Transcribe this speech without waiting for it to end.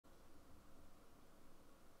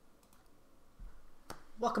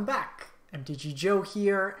Welcome back. MTG Joe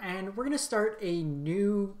here, and we're going to start a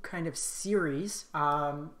new kind of series.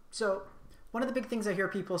 So one of the big things I hear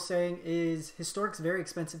people saying is Historic's very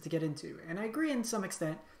expensive to get into, and I agree in some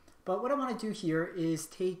extent, but what I want to do here is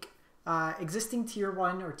take existing Tier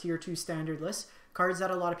 1 or Tier 2 standard lists, cards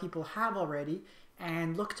that a lot of people have already,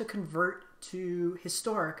 and look to convert to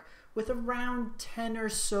Historic with around 10 or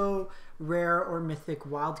so rare or mythic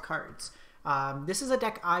wild cards. This is a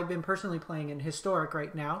deck I've been personally playing in Historic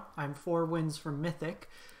right now. I'm 4 wins from Mythic.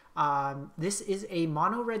 This is a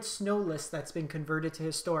mono red snow list that's been converted to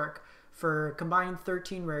Historic for combined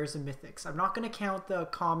 13 rares and mythics. I'm not going to count the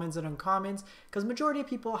commons and uncommons because majority of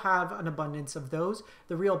people have an abundance of those.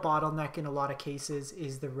 The real bottleneck in a lot of cases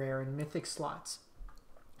is the rare and mythic slots.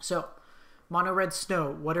 So, mono red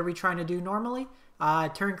snow, what are we trying to do normally?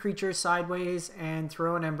 Turn creatures sideways and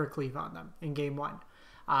throw an Embercleave on them in game 1.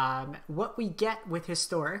 What we get with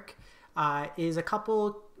Historic is a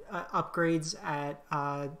couple upgrades at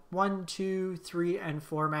 1, 2, 3, and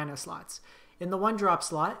 4 mana slots. In the 1-drop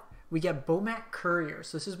slot, we get Bomat Courier.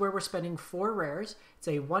 So this is where we're spending 4 rares. It's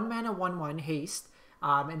a 1 mana 1/1 haste,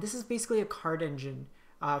 and this is basically a card engine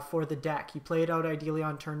for the deck. You play it out ideally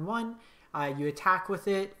on turn 1. You attack with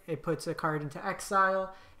it. It puts a card into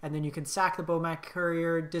exile, and then you can sack the Bomat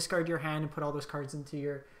Courier, discard your hand, and put all those cards into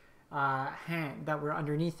your hand that were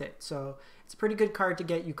underneath it. So it's a pretty good card to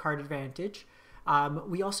get you card advantage.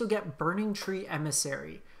 We also get Burning Tree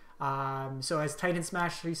Emissary. So as Titan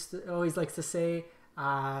Smash always likes to say,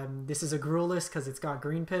 this is a gruel list because it's got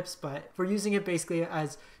green pips, but we're using it basically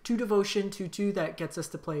as 2 devotion, 2/2 that gets us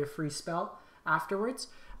to play a free spell afterwards.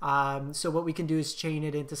 So what we can do is chain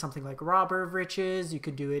it into something like Robber of Riches. You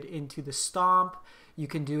could do it into the Stomp. You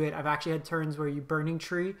can do it, I've actually had turns where you Burning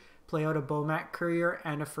Tree, play out a Bomat Courier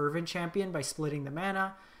and a Fervent Champion by splitting the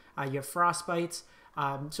mana. You have Frostbites.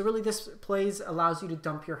 So really this plays allows you to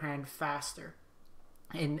dump your hand faster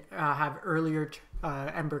and have earlier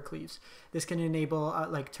Embercleaves. This can enable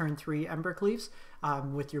like turn 3 Embercleaves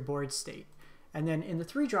with your board state. And then in the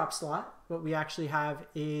 3-drop slot, what we actually have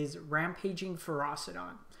is Rampaging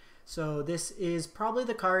Ferocidon. So this is probably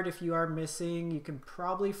the card if you are missing. You can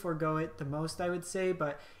probably forego it the most, I would say,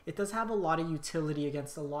 but it does have a lot of utility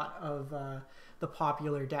against a lot of the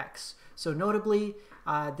popular decks. So notably,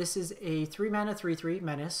 this is a 3 mana 3/3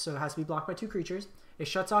 menace, so it has to be blocked by 2 creatures. It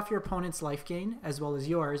shuts off your opponent's life gain as well as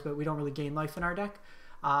yours, but we don't really gain life in our deck.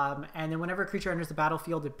 And then whenever a creature enters the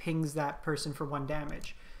battlefield, it pings that person for 1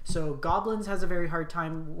 damage. So Goblins has a very hard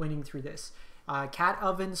time winning through this. Cat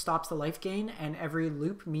Oven stops the life gain, and every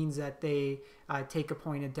loop means that they take a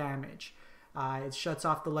point of damage. It shuts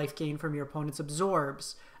off the life gain from your opponent's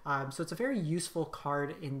absorbs. So it's a very useful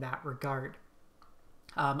card in that regard.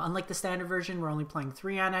 Unlike the standard version, we're only playing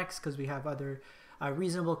 3 Annex because we have other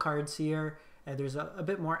reasonable cards here. There's a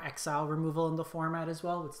bit more exile removal in the format as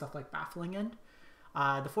well with stuff like Baffling End.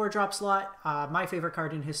 The 4-drop slot, my favorite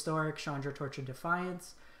card in Historic, Chandra Torch of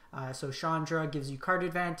Defiance. So Chandra gives you card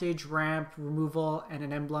advantage, ramp, removal, and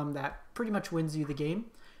an emblem that pretty much wins you the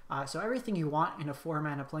game. So everything you want in a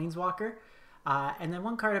 4-mana Planeswalker. And then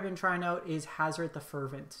one card I've been trying out is Hazard the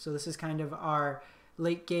Fervent. So this is kind of our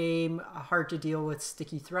late game, hard to deal with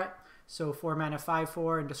sticky threat. So 4 mana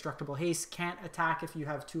 5/4 Indestructible Haste can't attack if you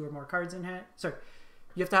have 2 or more cards in hand. Sorry,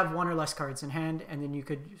 you have to have 1 or less cards in hand, and then you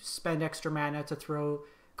could spend extra mana to throw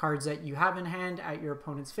cards that you have in hand at your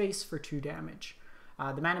opponent's face for 2 damage.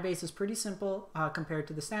 The mana base is pretty simple compared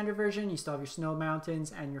to the standard version. You still have your Snow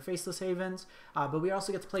Mountains and your Faceless Havens, but we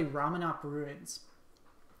also get to play Ramunap Ruins.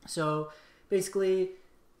 So basically,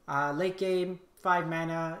 late game, 5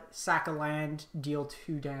 mana, sack a land, deal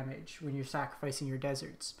 2 damage when you're sacrificing your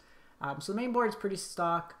deserts. So the main board is pretty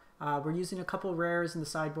stock. We're using a couple rares in the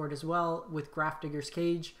sideboard as well with Grafdigger's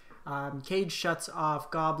Cage. Cage shuts off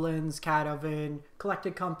Goblins, Cat Oven,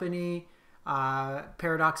 Collected Company,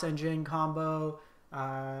 Paradox Engine combo,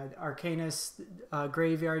 Arcanist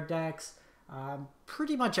graveyard decks.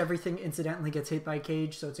 Pretty much everything incidentally gets hit by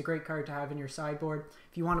Cage, so it's a great card to have in your sideboard.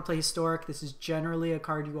 If you want to play Historic, this is generally a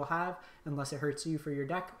card you will have unless it hurts you for your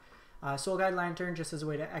deck. Soul Guide Lantern just as a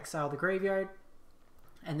way to exile the graveyard.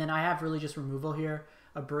 And then I have really just removal here.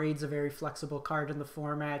 Abrade's a very flexible card in the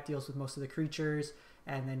format, deals with most of the creatures,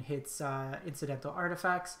 and then hits incidental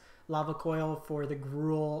artifacts. Lava Coil for the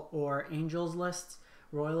Gruel or Angels lists.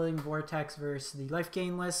 Roiling Vortex versus the life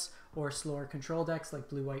gain lists, or slower control decks like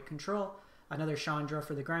Blue-White Control. Another Chandra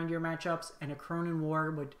for the grindier matchups, and a Cronin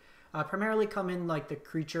War would primarily come in like the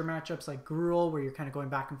creature matchups like Gruel, where you're kind of going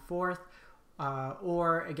back and forth,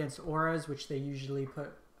 or against Auras, which they usually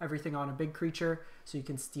put everything on a big creature, so you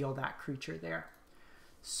can steal that creature there.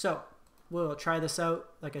 So we'll try this out.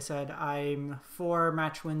 Like I said, I'm 4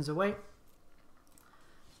 match wins away.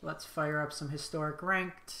 Let's fire up some Historic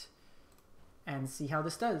Ranked and see how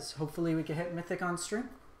this does. Hopefully we can hit Mythic on stream.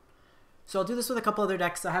 So I'll do this with a couple other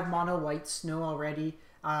decks. I have Mono White Snow already.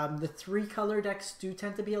 The 3-color decks do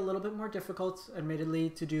tend to be a little bit more difficult, admittedly,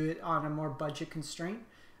 to do it on a more budget constraint.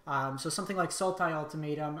 So something like Sultai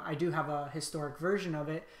Ultimatum, I do have a historic version of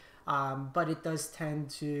it, but it does tend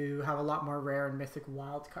to have a lot more rare and mythic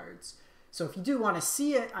wild cards. So if you do want to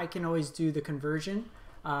see it, I can always do the conversion,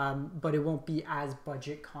 but it won't be as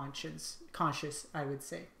budget conscious, I would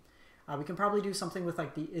say. We can probably do something with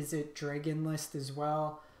like the Is It Dragon list as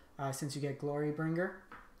well, since you get Glorybringer.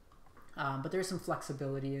 But there's some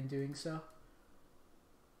flexibility in doing so.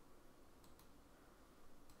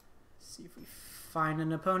 Let's see if we find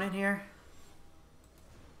an opponent here.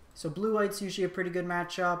 So blue-white's usually a pretty good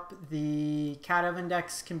matchup. The Cat Oven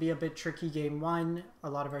decks can be a bit tricky game 1. A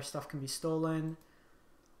lot of our stuff can be stolen.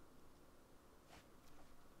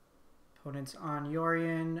 Opponent's on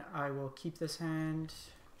Yorion. I will keep this hand.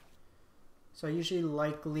 So I usually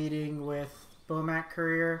like leading with Bomat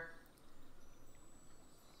Courier,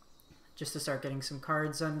 just to start getting some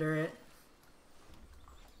cards under it.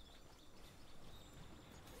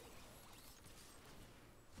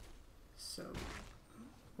 So,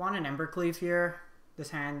 want an Embercleave here.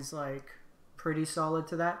 This hand's like pretty solid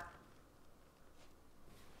to that.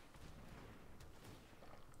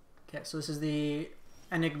 Okay, so this is the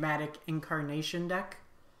Enigmatic Incarnation deck.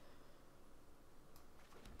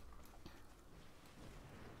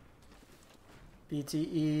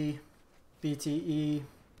 BTE, BTE,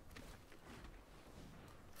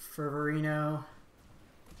 Fervorino.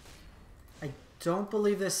 I don't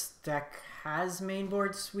believe this deck has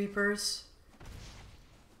mainboard sweepers.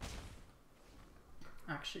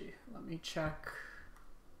 Actually, let me check.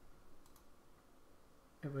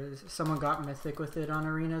 It was someone got Mythic with it on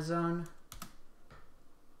Arena Zone.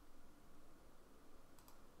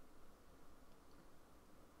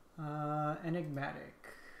 Enigmatic.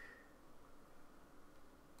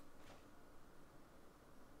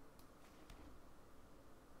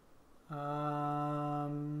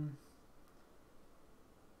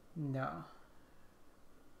 No.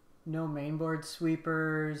 No mainboard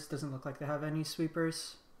sweepers. Doesn't look like they have any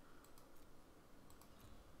sweepers.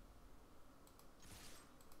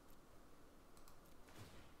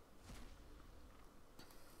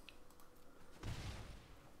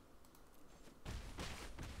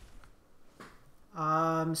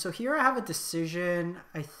 So here I have a decision.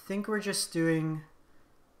 I think we're just doing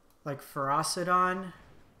like Ferocidon.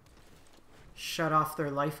 Shut off their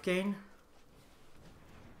life gain.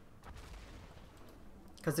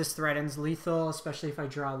 Because this threatens lethal, especially if I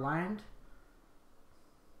draw land.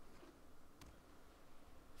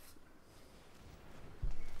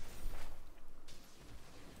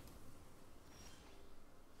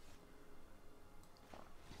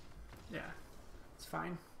 Yeah, it's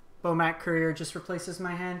fine. Bomat Courier just replaces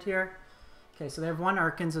my hand here. Okay, so they have 1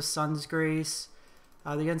 Archons of Sun's Grace.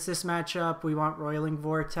 Against this matchup, we want Roiling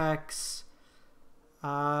Vortex.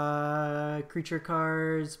 Creature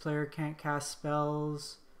cards, player can't cast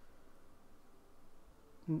spells.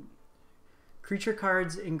 Creature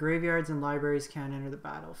cards in graveyards and libraries can't enter the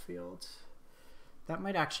battlefield. That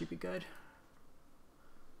might actually be good.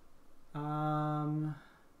 They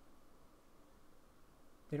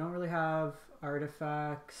don't really have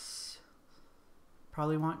artifacts.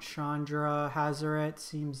 Probably want Chandra. Hazaret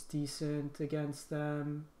seems decent against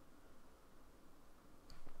them.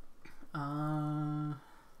 I'm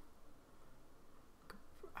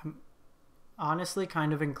honestly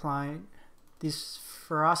kind of inclined. These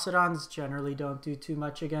Ferocidons generally don't do too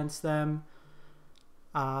much against them.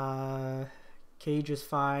 Cage is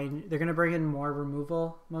fine. They're going to bring in more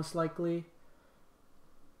removal, most likely.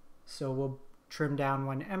 So we'll trim down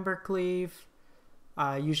 1 Embercleave.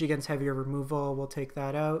 Usually against heavier removal, we'll take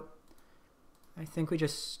that out. I think we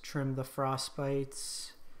just trim the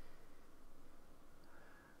Frostbites.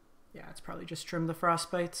 Yeah, it's probably just trim the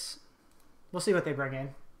Frostbites. We'll see what they bring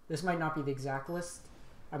in. This might not be the exact list.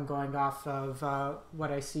 I'm going off of what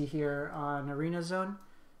I see here on Arena Zone.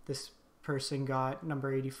 This person got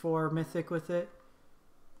number 84 Mythic with it.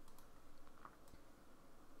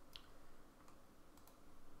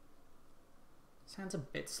 Sounds a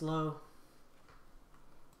bit slow.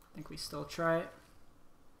 I think we still try it.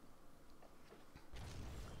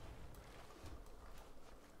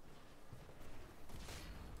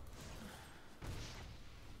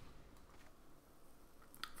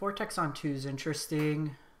 Vortex on 2 is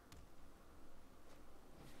interesting.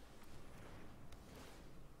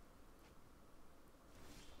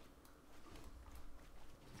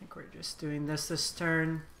 we're just doing this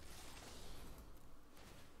turn.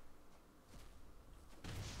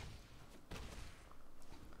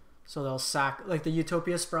 So they'll sack, like the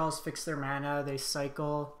Utopia Sprawls fix their mana, they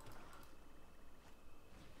cycle.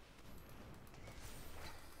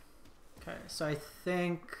 Okay, so I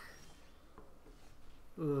think...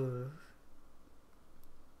 Ooh.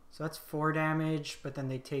 So that's 4 damage, but then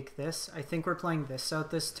they take this. I think we're playing this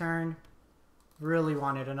out this turn. Really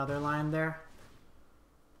wanted another land there.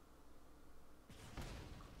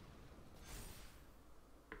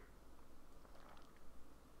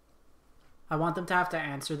 I want them to have to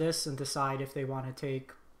answer this and decide if they want to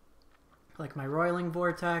take like my Roiling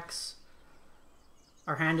Vortex.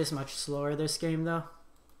 Our hand is much slower this game though.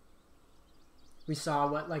 We saw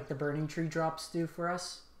what like the Burning Tree drops do for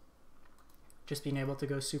us. Just being able to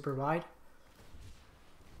go super wide.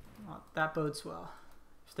 Well, that bodes well.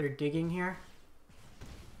 If they're digging here.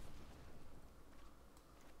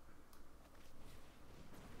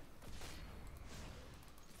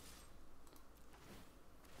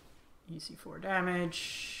 Easy 4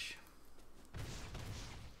 damage.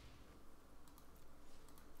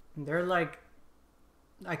 And they're like,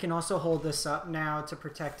 I can also hold this up now to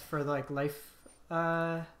protect for like life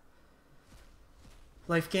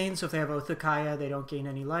gain. So if they have Othakaya, they don't gain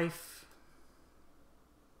any life.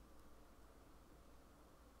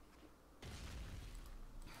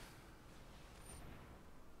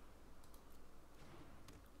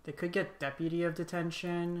 They could get Deputy of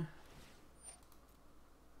Detention.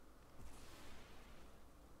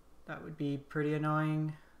 That would be pretty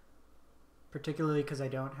annoying, particularly because I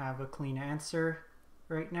don't have a clean answer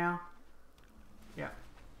right now. Yeah.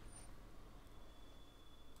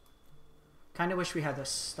 Kind of wish we had the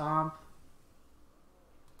Stomp.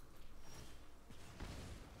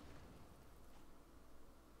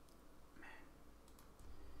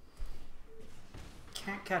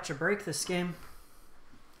 Can't catch a break this game.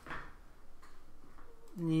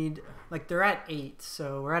 Need, like, they're at 8,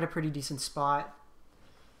 so we're at a pretty decent spot.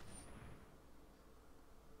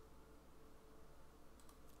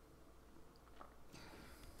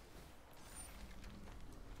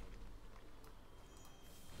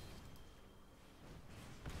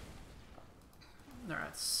 They're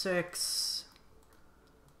at 6.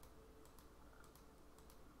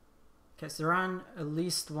 Okay, so they're on at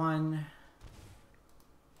least 1.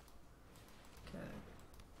 Okay.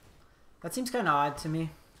 That seems kind of odd to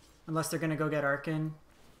me. Unless they're going to go get Archon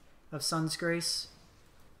of Sun's Grace.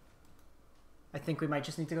 I think we might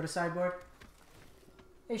just need to go to sideboard.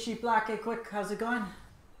 Hey Sheep Black, hey Quick, how's it going?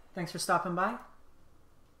 Thanks for stopping by.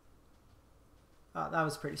 Oh, that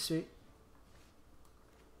was pretty sweet.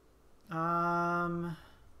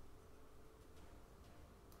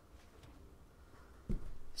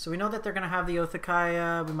 So we know that they're going to have the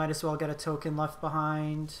Othakaya. We might as well get a token left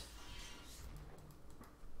behind.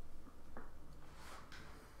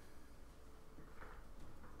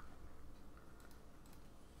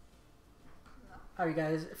 How are you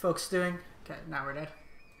guys, folks, doing? Okay, now we're dead.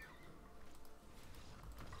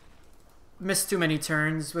 Missed too many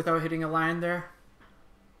turns without hitting a land there.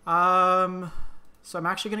 So I'm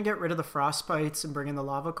actually going to get rid of the Frostbites and bring in the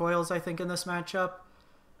Lava Coils, I think, in this matchup.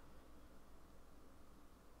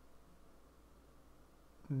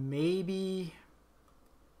 Maybe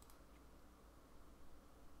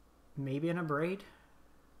in a Braid.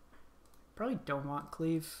 Probably don't want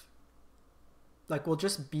Cleave. Like, we'll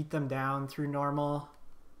just beat them down through normal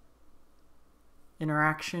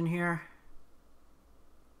interaction here.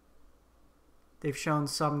 They've shown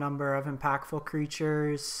some number of impactful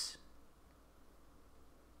creatures.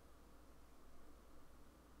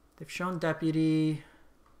 They've shown Deputy.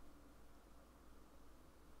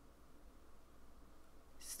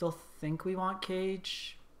 Still think we want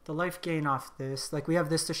Cage. The life gain off this. Like, we have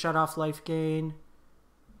this to shut off life gain.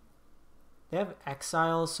 They have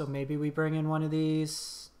Exile, so maybe we bring in one of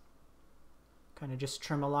these. Kind of just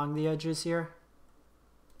trim along the edges here.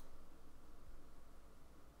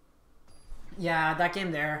 Yeah, that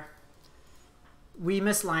game there. We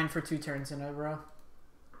missed line for 2 turns in a row.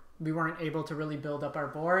 We weren't able to really build up our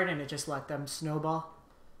board, and it just let them snowball.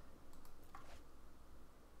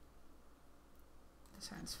 This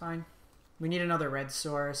hand's fine. We need another red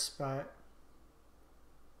source, but...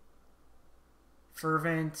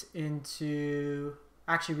 Fervent into...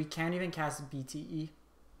 Actually, we can't even cast BTE.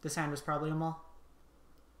 This hand was probably a mull.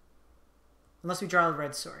 Unless we draw a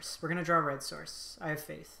red source. We're going to draw a red source. I have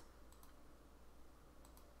faith.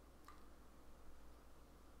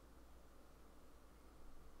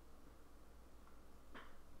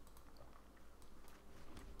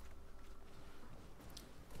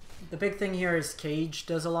 The big thing here is Cage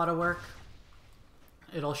does a lot of work.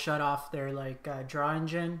 It'll shut off their like draw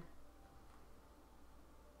engine.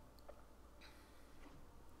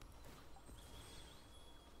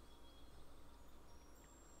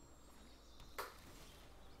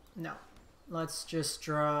 No. Let's just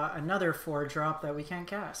draw another 4-drop that we can't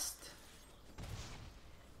cast.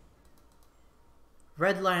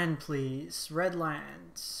 Red land, please. Red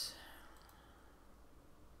land.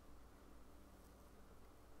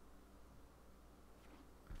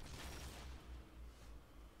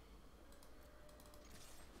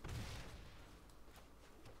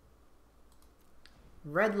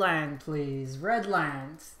 Red land, please. Red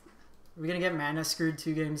land. Are we gonna get mana screwed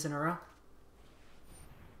 2 games in a row?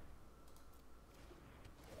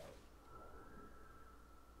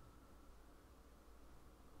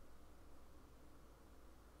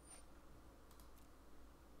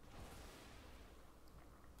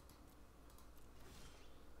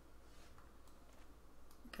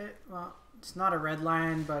 Okay, well, it's not a red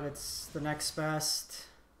land, but it's the next best.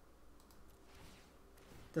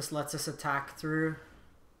 This lets us attack through.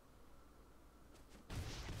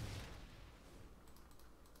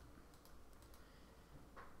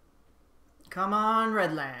 Come on,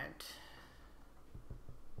 red land.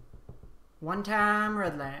 One time,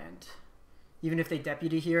 red land. Even if they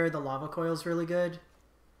deputy here, the lava coil's really good.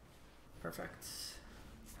 Perfect.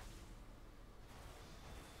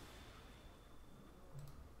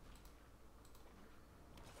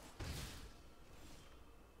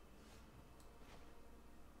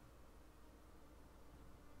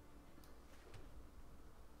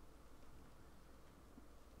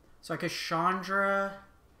 So like a Chandra.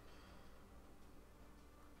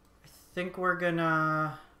 I think we're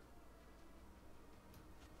gonna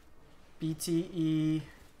BTE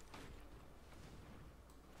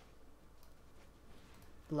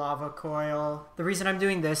Lava Coil. The reason I'm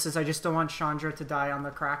doing this is I just don't want Chandra to die on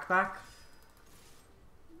the crackback.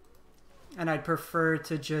 And I'd prefer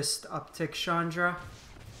to just uptick Chandra.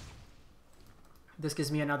 This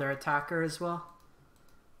gives me another attacker as well.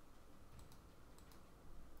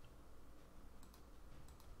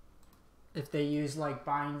 If they use like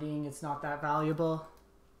binding, it's not that valuable.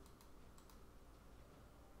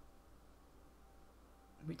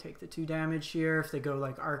 We take the 2 damage here. If they go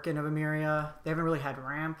like Archon of Emeria, they haven't really had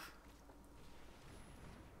ramp.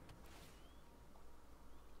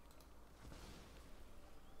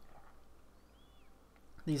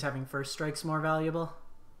 These having first strike's more valuable.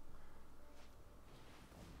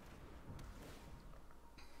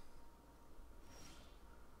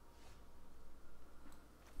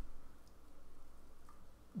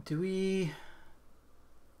 Do we...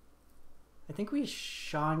 I think we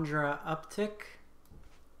Chandra uptick.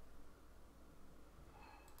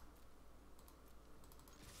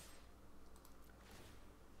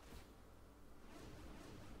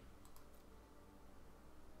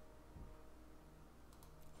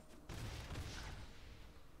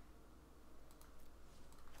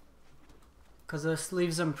 Because this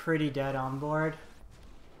leaves them pretty dead on board.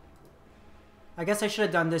 I guess I should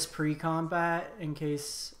have done this pre-combat in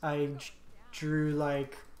case I drew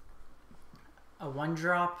like a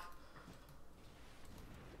 1-drop.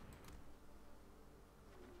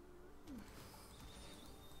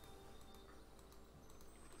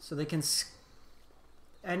 So they can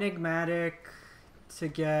Enigmatic to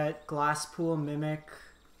get Glasspool Mimic.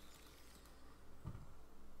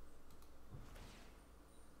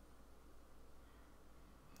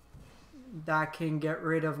 That can get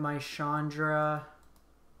rid of my Chandra.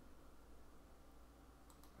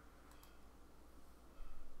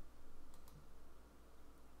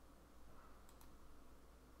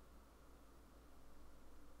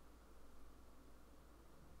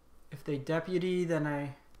 If they deputy, then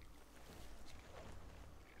I...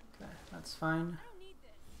 Okay, that's fine.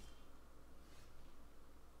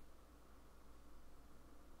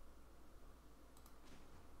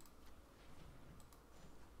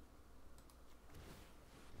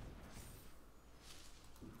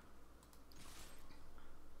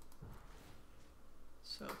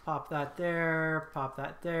 So pop that there, pop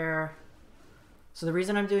that there. So the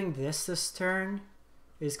reason I'm doing this turn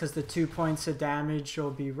is because the 2 points of damage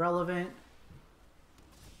will be relevant.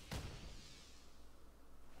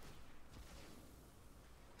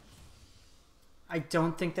 I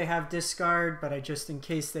don't think they have discard, but just in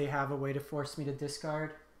case they have a way to force me to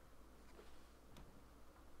discard.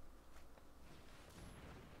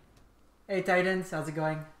 Hey Titans, how's it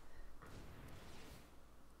going?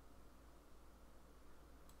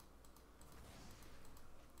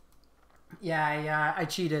 Yeah, I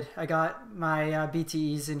cheated. I got my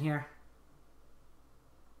BTEs in here.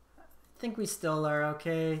 I think we still are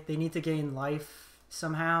okay. They need to gain life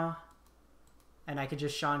somehow. And I could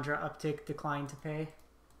just Chandra uptick, decline to pay.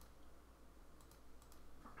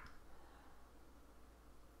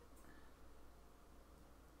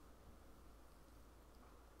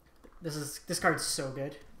 This card's so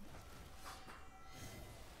good.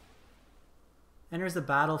 Enters the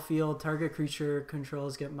battlefield. Target creature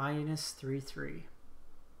controls get -3/3.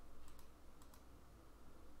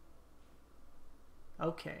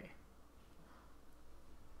 Okay.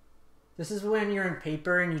 This is when you're in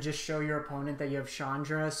paper and you just show your opponent that you have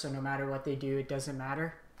Chandra, so no matter what they do, it doesn't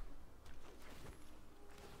matter.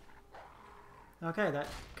 Okay, that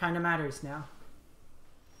kind of matters now.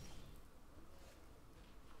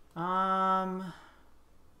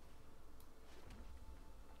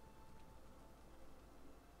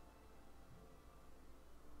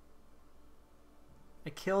 I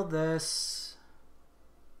killed this.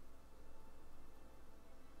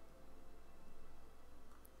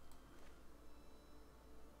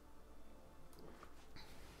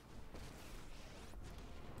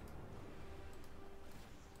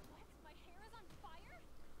 What? My hair is on fire?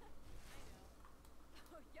 I know.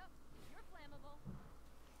 Oh, yep. You're flammable.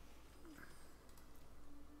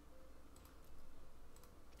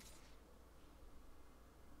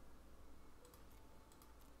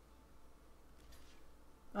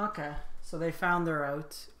 Okay, so they found their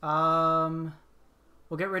out.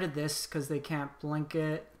 We'll get rid of this because they can't blink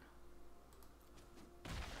it.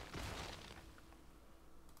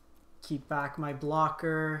 Keep back my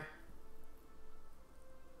blocker.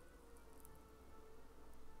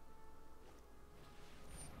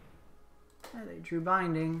 Yeah, they drew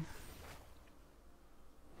binding.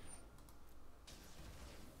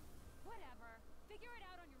 Whatever. Figure it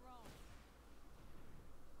out on your own.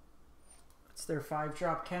 It's their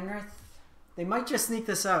 5-drop Kenrith. They might just sneak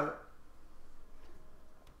this out.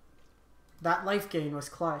 That life gain was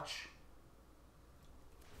clutch.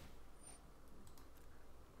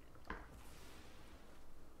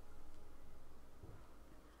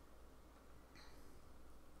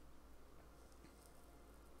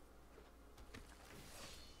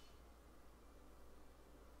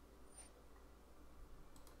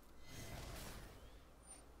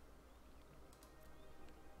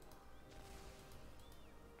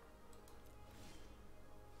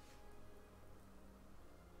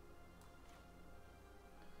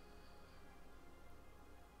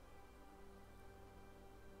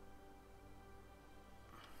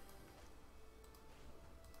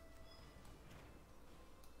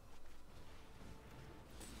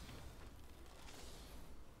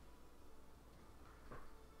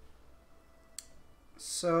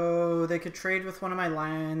 So they could trade with one of my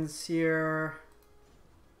lands here.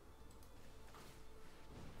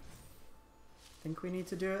 Think we need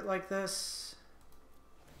to do it like this.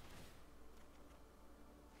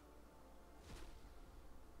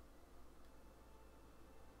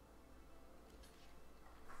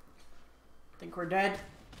 Think we're dead.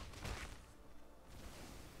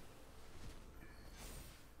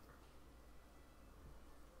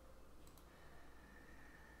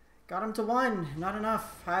 Got him to 1. Not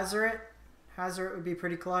enough. Hazoret. Hazoret would be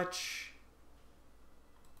pretty clutch.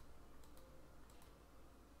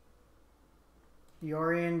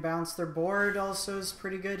 Yorion bounced their board also is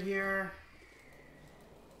pretty good here.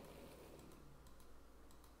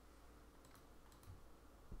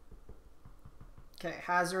 Okay,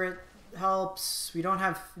 Hazoret helps. We don't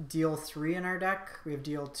have deal 3 in our deck. We have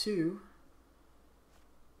deal 2.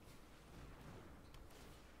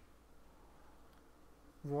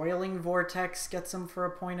 Roiling Vortex gets them for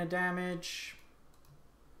a point of damage.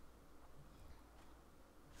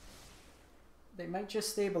 They might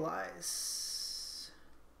just stabilize.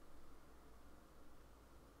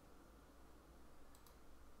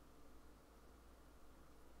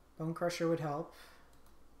 Bone Crusher would help.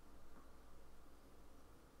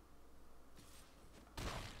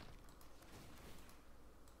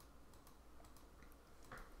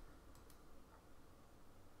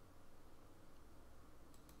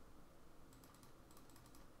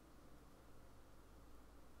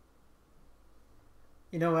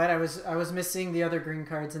 You know what? I was missing the other green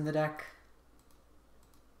cards in the deck.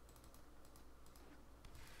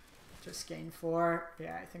 Just gain 4.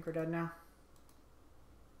 Yeah, I think we're dead now.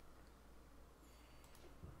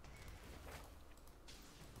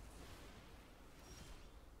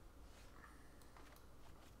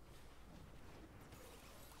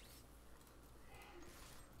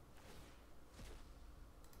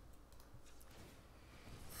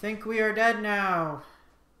 Think we are dead now.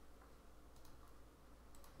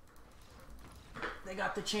 They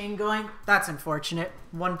got the chain going. That's unfortunate.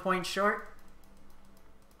 1 point short.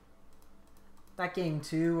 That game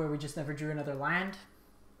 2 where we just never drew another land.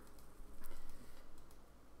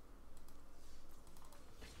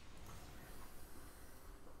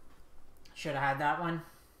 Should have had that one.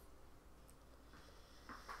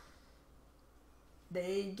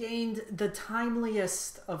 They gained the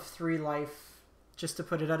timeliest of 3 life just to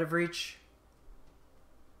put it out of reach.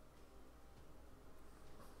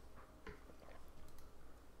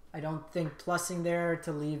 I don't think plussing there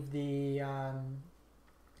to leave the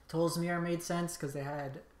Tolsmir made sense because they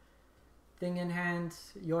had thing in hand,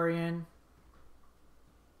 Yorian.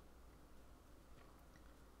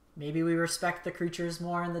 Maybe we respect the creatures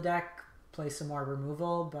more in the deck, play some more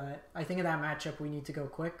removal, but I think in that matchup we need to go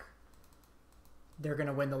quick. They're going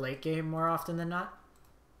to win the late game more often than not.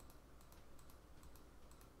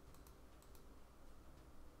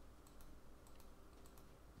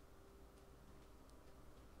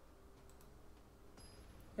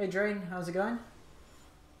 Hey Drain, how's it going?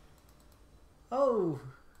 Oh!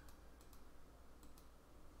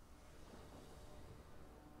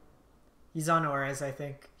 He's on Auras, I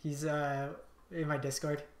think. He's in my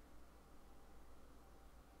Discord.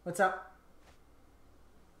 What's up?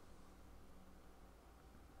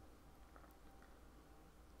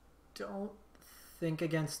 Don't think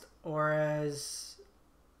against Auras.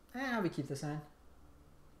 We keep this in.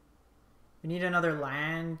 We need another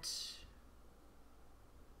land.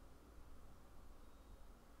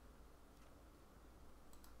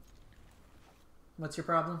 What's your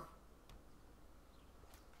problem?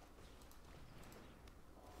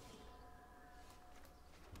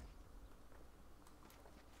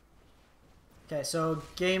 Okay, so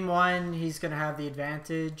game 1, he's going to have the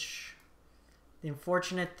advantage. The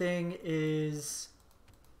unfortunate thing is...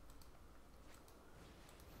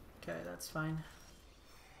 Okay, that's fine.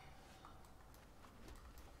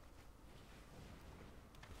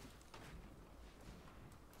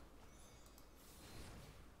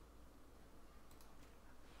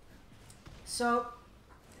 So,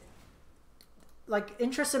 like,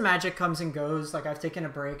 interest in Magic comes and goes. Like, I've taken a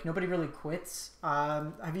break. Nobody really quits.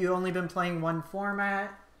 Have you only been playing one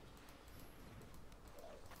format?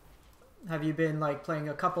 Have you been, like, playing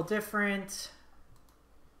a couple different?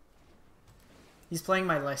 He's playing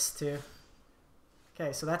my list, too.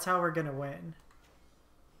 Okay, so that's how we're gonna win.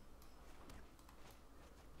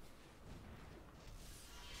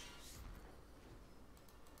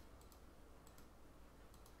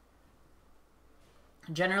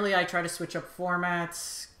 Generally, I try to switch up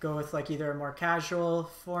formats, go with like either a more casual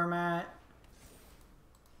format.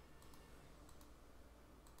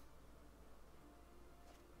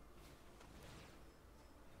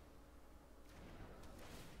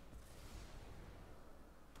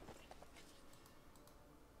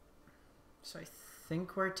 So I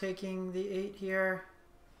think we're taking the 8 here.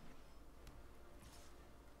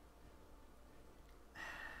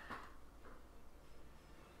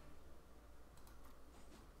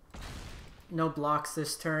 No blocks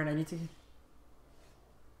this turn. I need to...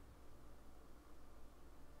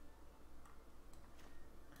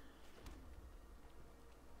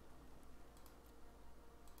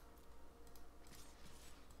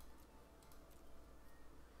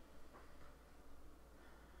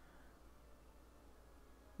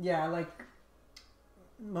 Yeah, like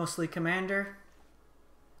mostly Commander.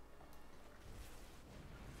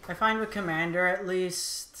 I find with Commander at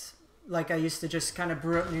least, like I used to just kind of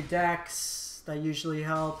brew up new decks. That usually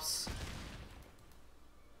helps.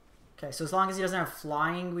 Okay, so as long as he doesn't have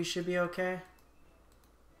flying, we should be okay.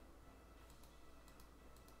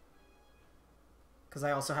 Because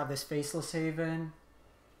I also have this Faceless Haven.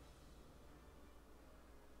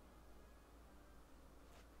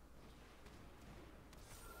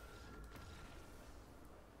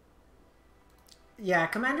 Yeah,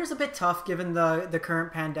 Commander's a bit tough given the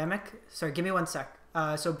current pandemic. Sorry, give me one sec.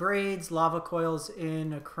 So Braids, Lava Coils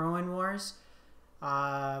in Crowan Wars.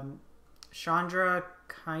 Chandra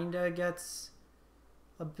kinda gets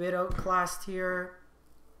a bit outclassed here.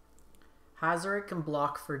 Hazoret can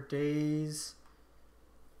block for days.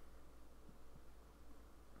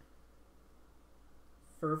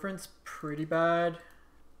 Fervent's pretty bad.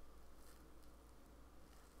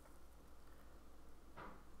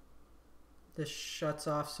 This shuts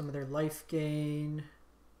off some of their life gain.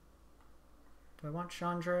 Do I want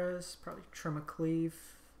Chandra's? Probably Trim a Cleave.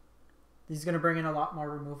 He's going to bring in a lot more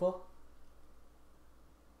removal.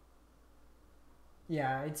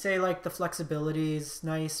 Yeah, I'd say like the flexibility is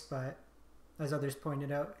nice, but as others pointed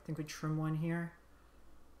out, I think we trim one here.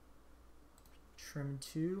 Trim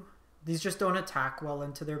 2. These just don't attack well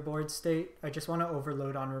into their board state. I just want to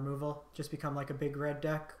overload on removal. Just become like a big red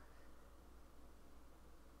deck.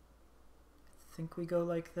 I think we go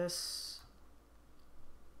like this.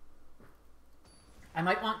 I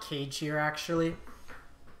might want Cage here, actually.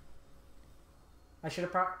 I should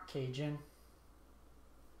have brought Cage in.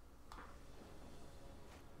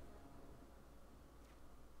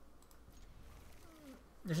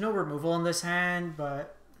 There's no removal in this hand,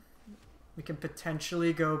 but we can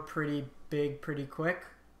potentially go pretty big pretty quick.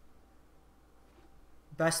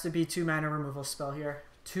 Best to be 2 mana removal spell here.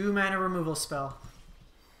 2 mana removal spell.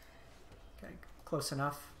 Okay, close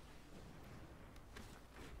enough.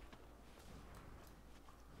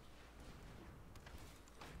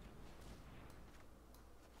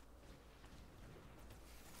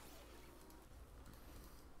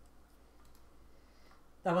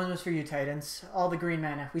 That one was for you, Titans. All the green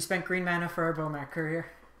mana. We spent green mana for our Bomac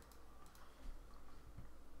courier.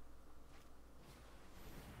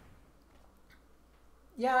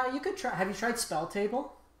 Yeah, you could try. Have you tried Spell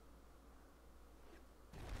Table?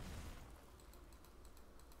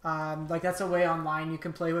 Like that's a way online you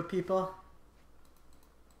can play with people.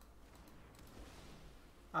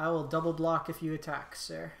 I will double block if you attack,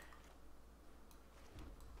 sir.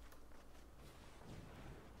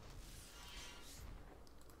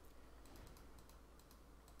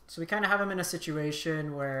 So we kind of have him in a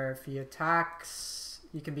situation where if he attacks,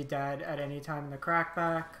 he can be dead at any time in the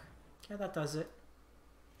crackback. Okay, that does it.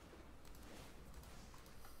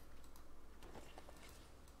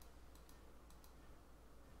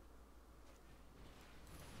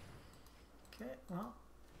 Okay, well,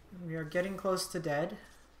 we are getting close to dead.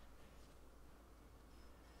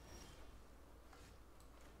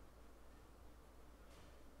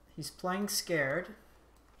 He's playing scared.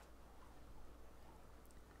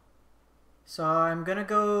 So I'm gonna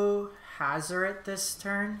go Hazoret this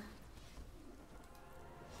turn.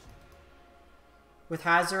 With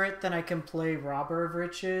Hazoret, then I can play Robber of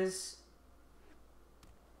Riches.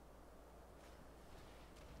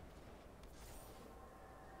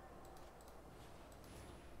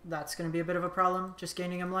 That's gonna be a bit of a problem, just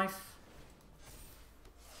gaining him life.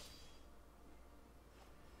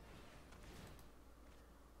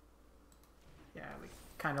 Yeah, we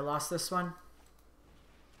kind of lost this one.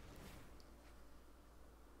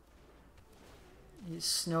 He's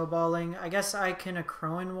snowballing. I guess I can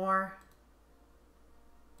Aggro War.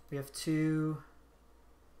 We have 2.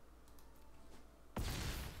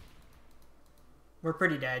 We're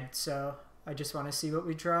pretty dead, so I just want to see what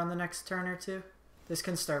we draw on the next turn or two. This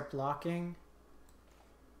can start blocking.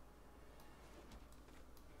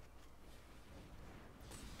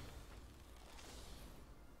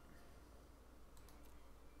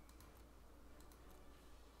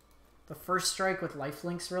 The first strike with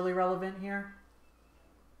lifelink's really relevant here.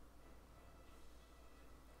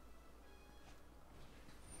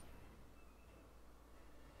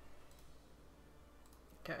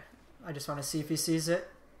 Okay, I just want to see if he sees it.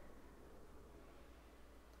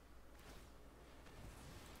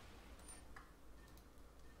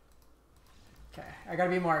 Okay, I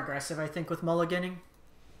gotta be more aggressive, I think, with mulliganing.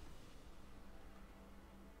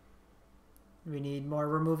 We need more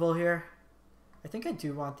removal here. I think I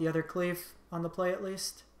do want the other cleave on the play at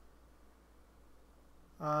least.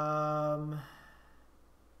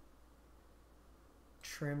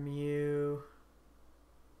 Trim you.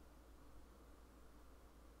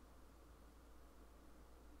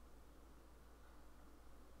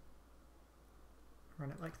 Run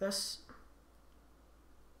it like this.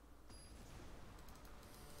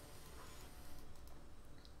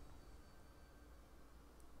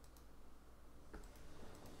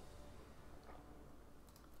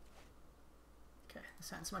 Okay, this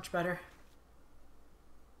sounds much better.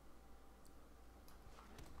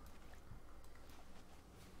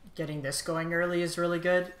 Getting this going early is really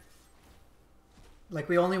good. Like,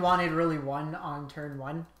 we only wanted really 1 on turn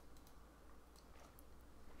 1.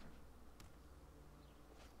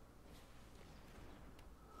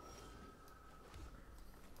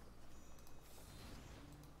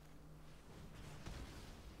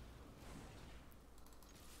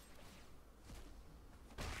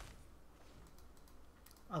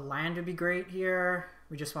 A land would be great here.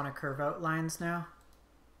 We just want to curve out lines now.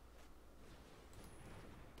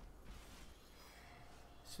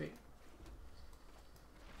 Sweet.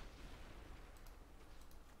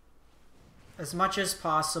 As much as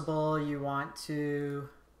possible, you want to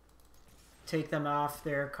take them off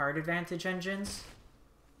their card advantage engines.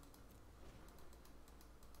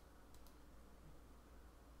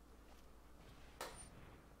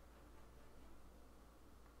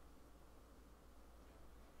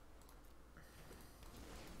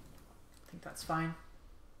 That's fine.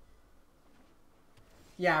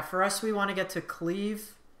 Yeah, for us, we want to get to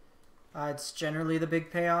cleave. It's generally the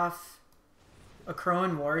big payoff.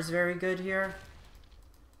 Aggro War is very good here.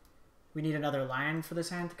 We need another land for this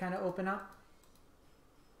hand to kind of open up.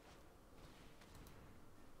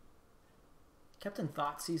 Captain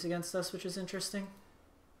Thoughtseize against us, which is interesting.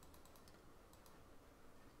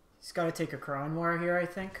 He's Just got to take a Crown War here, I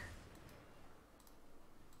think.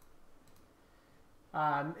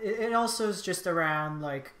 It also is just around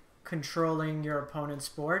like controlling your opponent's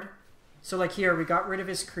board. So like here, we got rid of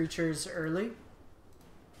his creatures early.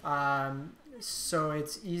 So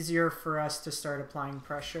it's easier for us to start applying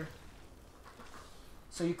pressure.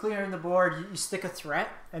 So you clear in the board, you stick a threat,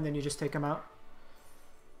 and then you just take him out.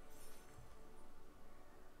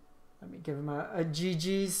 Let me give him a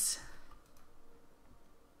GG's.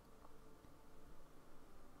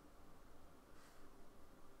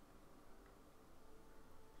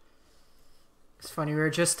 It's funny, we were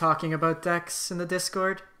just talking about decks in the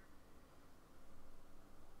Discord.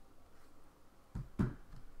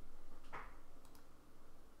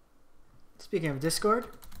 Speaking of Discord,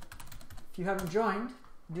 if you haven't joined,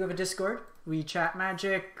 we do have a Discord. We chat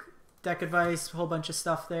Magic, deck advice, a whole bunch of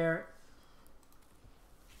stuff there.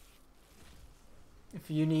 If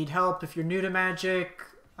you need help, if you're new to Magic,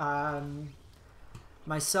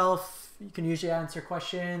 myself, you can usually answer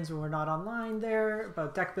questions when we're not online there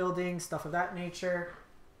about deck building, stuff of that nature.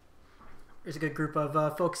 There's a good group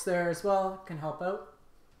of folks there as well, can help out.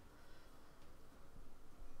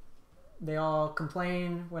 They all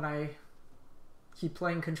complain when I keep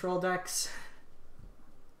playing control decks.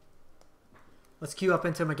 Let's queue up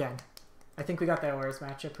into them again. I think we got that Auras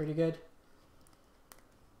matchup pretty good.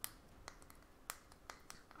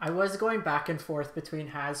 I was going back and forth between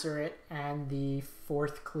Hazoret and the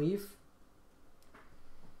 4th Cleave.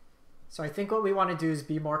 So I think what we want to do is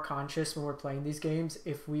be more conscious when we're playing these games.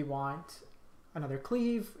 If we want another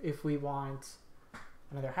Cleave, if we want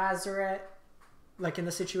another Hazoret, like in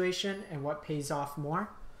the situation, and what pays off more.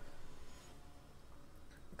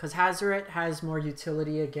 Because Hazoret has more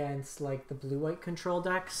utility against like the blue-white control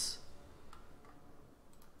decks.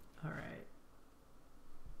 Alright.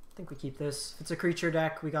 I think we keep this. If it's a creature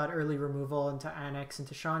deck, we got early removal into Annex,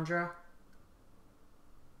 into Chandra.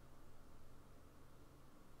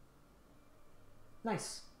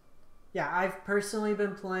 Nice. Yeah, I've personally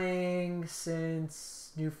been playing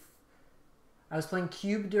since I was playing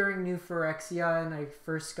Cube during New Phyrexia, and I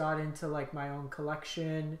first got into like my own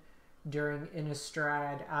collection during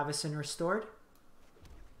Innistrad Avacyn Restored.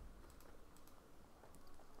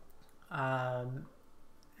 And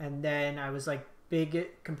then I was like big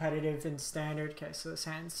competitive in Standard. Okay, so this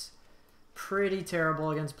hand's pretty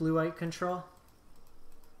terrible against blue-white control.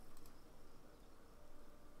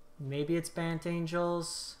 Maybe it's Bant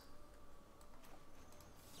Angels.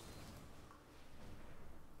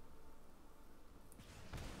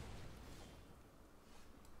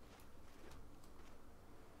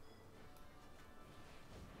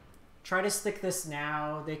 Try to stick this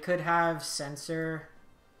now. They could have Censor,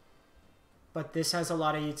 but this has a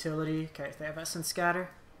lot of utility. Okay, if they have Essence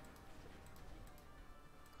Scatter.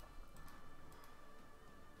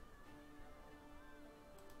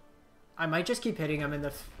 I might just keep hitting them in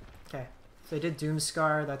the... Okay, if they did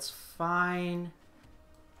Doomscar, that's fine.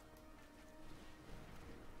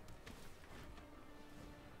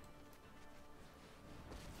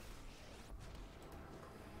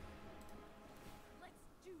 Let's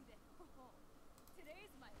do this.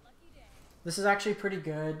 Today's my lucky day. This is actually pretty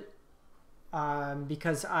good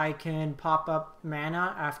because I can pop up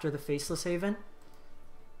mana after the Faceless Haven.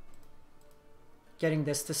 Getting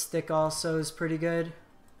this to stick also is pretty good.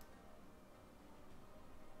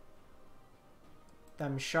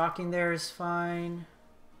 Them shocking there is fine.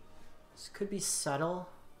 This could be Settle.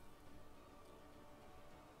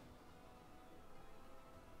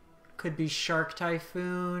 Could be Shark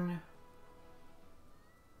Typhoon.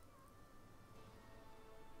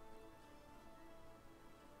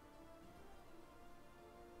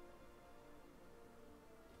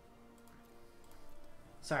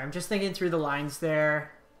 Sorry, I'm just thinking through the lines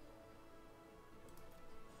there.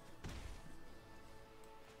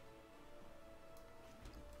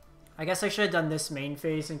 I guess I should have done this main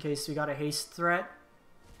phase in case we got a haste threat.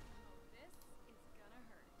 This is gonna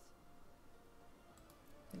hurt.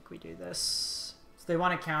 I think we do this. If they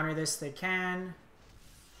want to counter this, they can.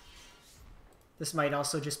 This might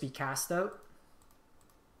also just be cast out.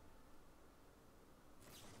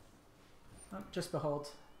 Oh, just Behold.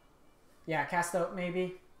 Yeah, cast out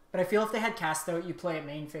maybe. But I feel if they had cast out, you play at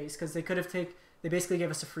main phase because they could have they basically gave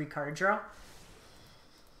us a free card draw.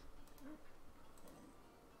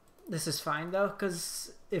 This is fine though,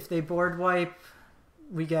 because if they board wipe,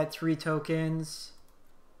 we get 3 tokens.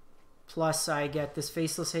 Plus I get this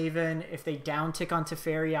Faceless Haven. If they down tick on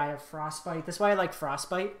Teferi, I have Frostbite. That's why I like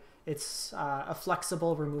Frostbite. It's a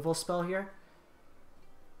flexible removal spell here.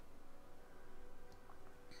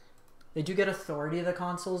 They do get Authority of the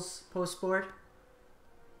Consuls post board.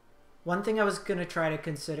 One thing I was going to try to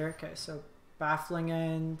consider... Okay, so baffling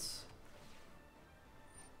end...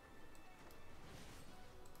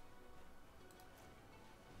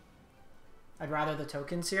 I'd rather the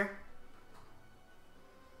tokens here.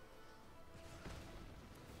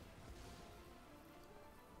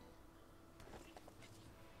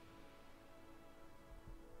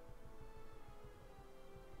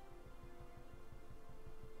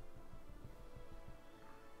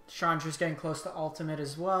 Chandra's getting close to ultimate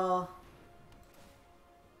as well.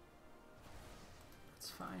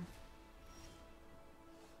 That's fine.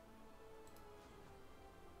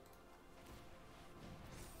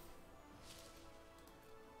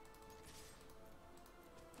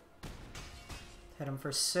 Hit him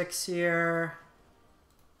for 6 here.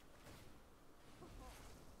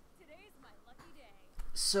 Today's my lucky day.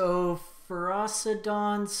 So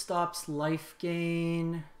Ferocidon stops life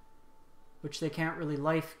gain, which they can't really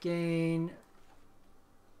life gain.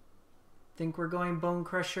 Think we're going Bone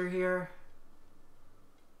Crusher here.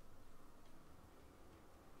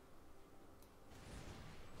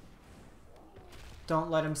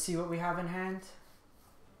 Don't let him see what we have in hand.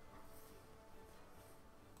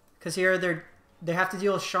 Because here they have to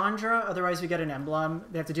deal with Chandra, otherwise we get an emblem.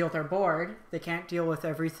 They have to deal with our board. They can't deal with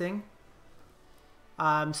everything.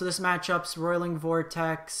 So this matchup's Roiling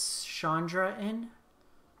Vortex, Chandra in.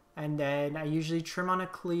 And then I usually trim on a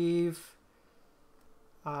cleave.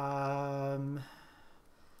 Actually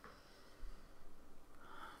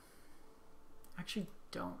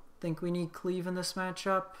don't think we need cleave in this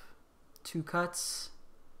matchup. 2 cuts.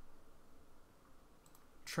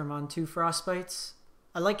 Trim on 2 frostbites.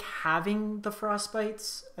 I like having the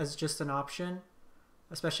frostbites as just an option,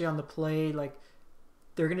 especially on the play. Like,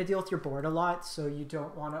 they're going to deal with your board a lot, so you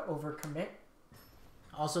don't want to overcommit.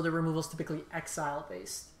 Also, the removal is typically exile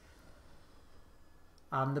based.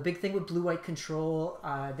 The big thing with blue-white control,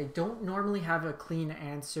 they don't normally have a clean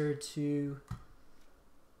answer to...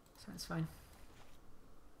 So that's fine.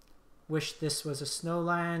 Wish this was a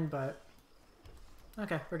snowland, but...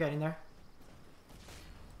 Okay, we're getting there.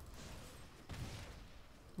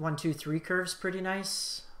 1, 2, 3 curve's pretty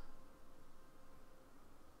nice.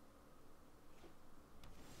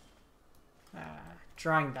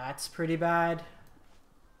 Drawing that's pretty bad.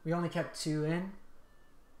 We only kept 2 in.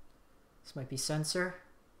 This might be censor.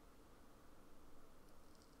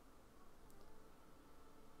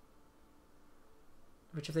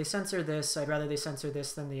 Which if they censor this, I'd rather they censor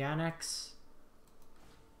this than the annex.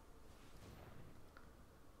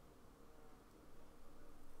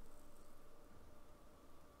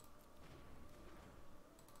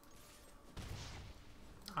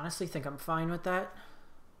 Honestly think I'm fine with that.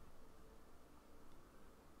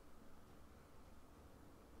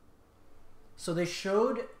 So they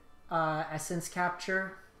showed Essence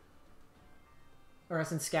Capture or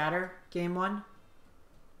Essence Scatter game 1.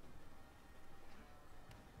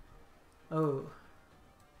 Oh.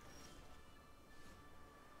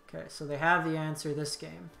 Okay, so they have the answer this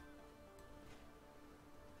game.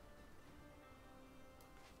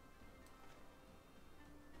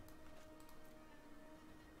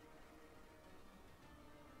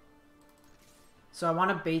 So I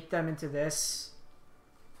want to bait them into this.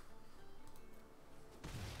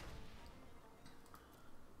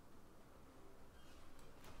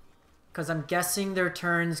 Because I'm guessing their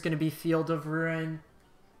turn's going to be Field of Ruin.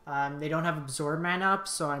 They don't have Absorb mana up,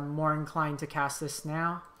 so I'm more inclined to cast this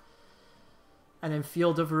now. And then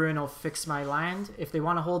Field of Ruin will fix my land. If they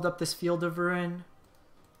want to hold up this Field of Ruin,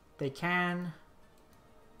 they can.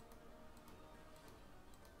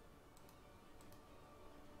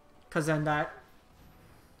 Because then that...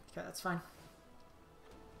 Okay, that's fine.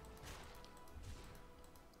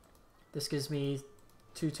 This gives me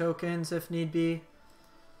 2 tokens if need be.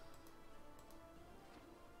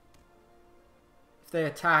 If they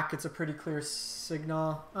attack, it's a pretty clear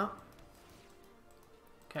signal. Oh.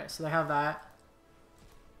 Okay, so they have that.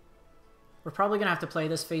 We're probably going to have to play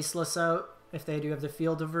this Faceless out if they do have the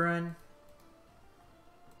Field of Ruin.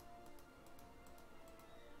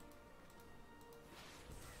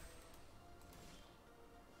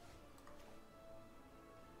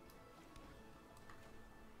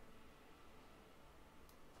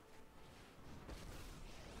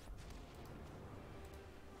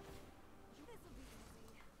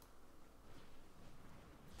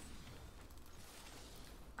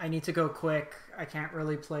 I need to go quick. I can't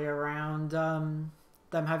really play around them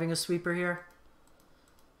having a sweeper here.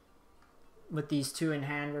 With these 2 in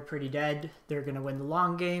hand, we're pretty dead. They're going to win the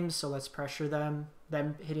long game, so let's pressure them.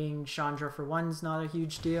 Them hitting Chandra for 1's not a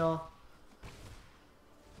huge deal.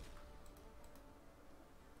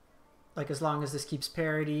 Like, as long as this keeps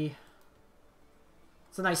parity.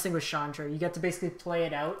 It's a nice thing with Chandra. You get to basically play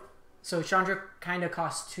it out. So Chandra kind of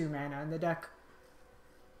costs 2 mana in the deck.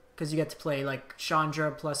 Because you get to play like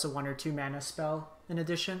Chandra plus a 1 or 2 mana spell in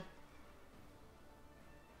addition.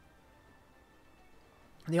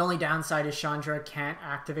 The only downside is Chandra can't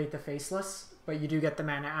activate the Faceless, but you do get the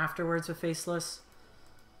mana afterwards with Faceless.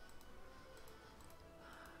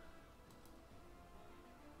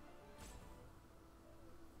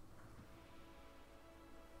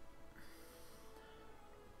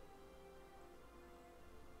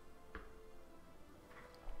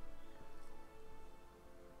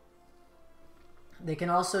 They can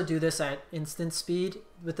also do this at instant speed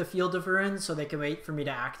with the Field of Ruin, so they can wait for me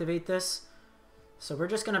to activate this. So we're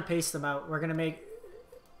just going to pace them out. We're going to make...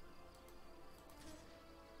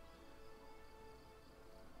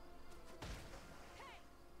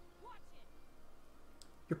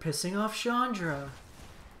 You're pissing off Chandra.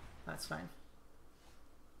 That's fine.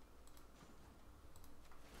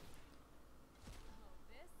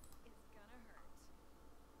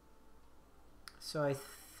 So I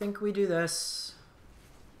think we do this.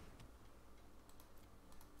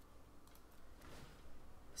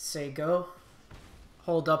 Say go.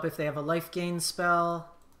 Hold up if they have a life gain spell.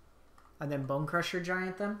 And then Bone Crusher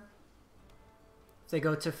Giant them. If they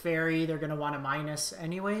go to Fairy, they're going to want a minus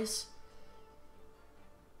anyways.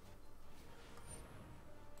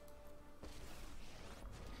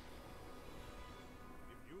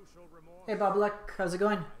 Hey Boblek, how's it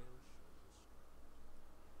going?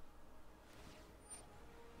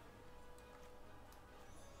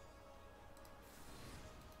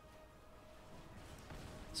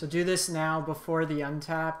 So do this now before the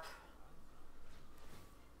untap.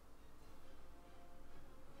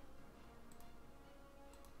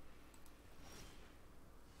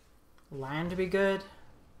 Land to be good.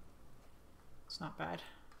 It's not bad.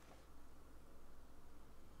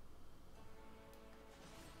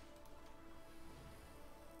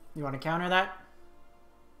 You want to counter that?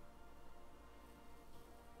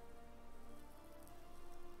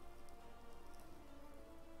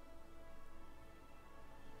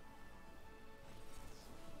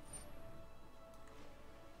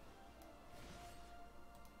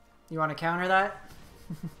 You want to counter that?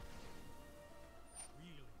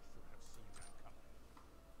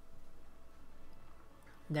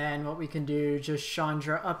 Then what we can do, just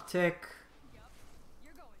Chandra uptick.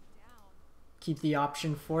 Keep the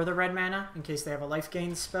option for the red mana in case they have a life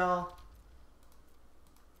gain spell.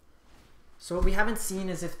 So what we haven't seen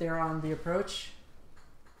is if they're on the approach.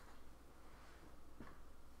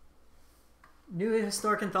 New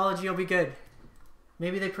Historic Anthology will be good.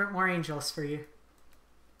 Maybe they print more angels for you.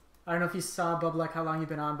 I don't know if you saw, Bublek, how long you've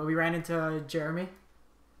been on, but we ran into Jeremy.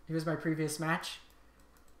 He was my previous match.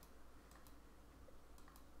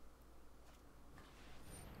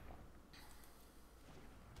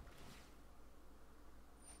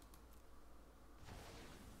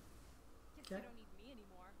 Okay. Don't need me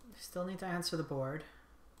anymore. Still need to answer the board.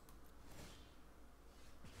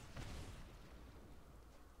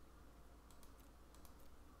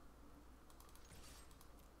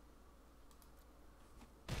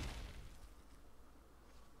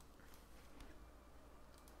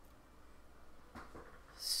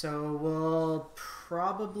 So we'll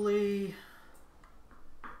probably...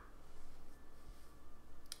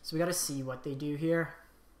 So we gotta see what they do here.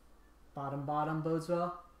 Bottom bodes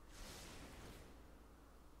well.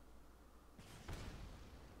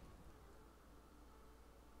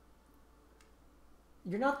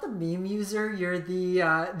 You're not the meme user, you're the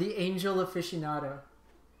angel aficionado.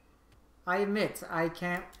 I admit, I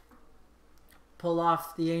can't pull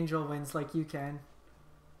off the angel wins like you can.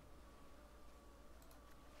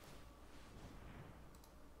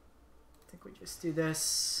 I think we just do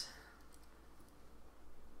this.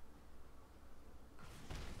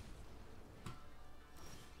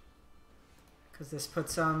 Because this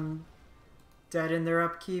puts some dead in their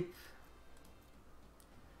upkeep.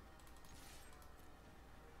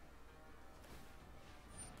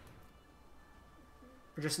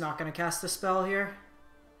 We're just not going to cast a spell here.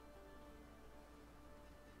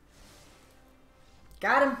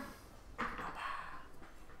 Got him!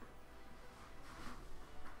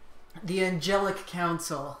 The Angelic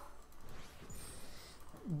Council.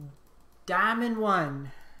 Diamond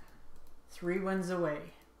 1. 3 wins away.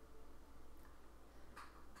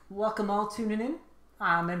 Welcome all tuning in.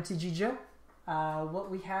 I'm MTG Joe.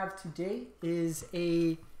 What we have today is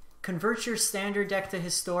a convert your standard deck to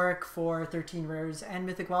historic for 13 rares and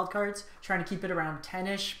mythic wildcards. Trying to keep it around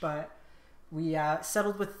 10-ish, but we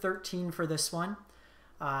settled with 13 for this one.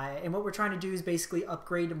 And what we're trying to do is basically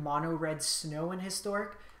upgrade mono red snow in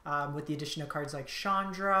historic with the addition of cards like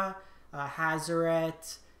Chandra,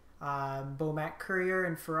 Hazaret, Bomat Courier,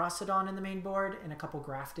 and Ferocidon in the main board, and a couple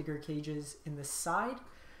Grafdigger cages in the side.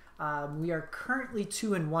 We are currently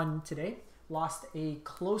 2-1 today. Lost a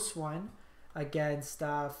close one against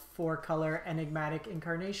 4-color Enigmatic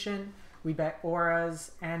Incarnation. We bet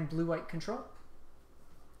Auras and Blue-White Control.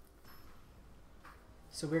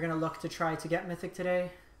 So we're going to look to try to get Mythic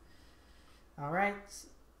today. Alright,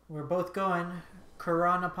 we're both going.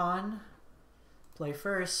 Kuranapon, play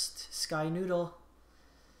first. Sky Noodle.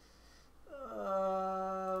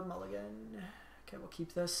 Mulligan. Okay, we'll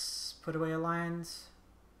keep this. Put away Alliance.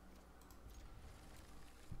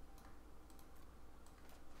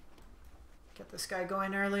 Get this guy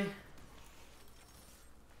going early.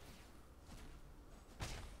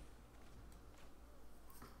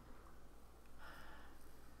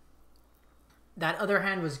 That other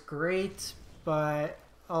hand was great, but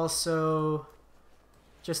also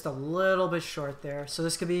just a little bit short there. So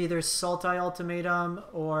this could be either Sultai Ultimatum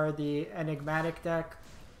or the Enigmatic deck.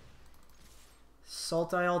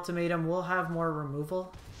 Sultai Ultimatum will have more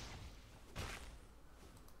removal.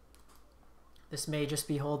 This may just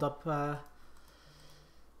be hold up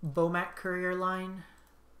Bomat Courier line.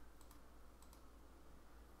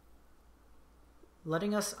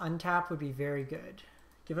 Letting us untap would be very good.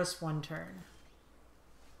 Give us one turn.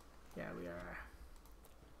 Yeah, we are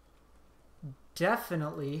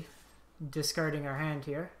definitely discarding our hand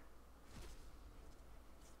here.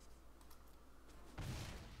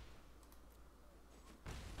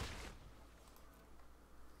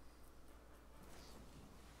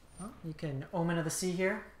 Well, you can Omen of the Sea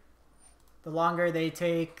here. The longer they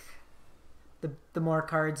take, the more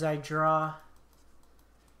cards I draw.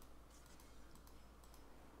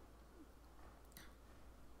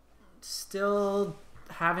 Still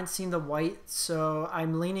haven't seen the white, so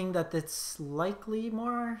I'm leaning that it's likely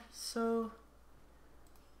more so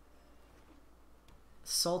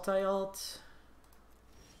Sultai Ult.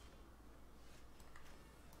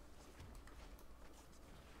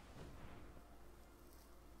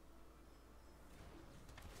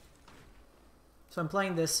 So I'm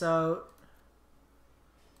playing this out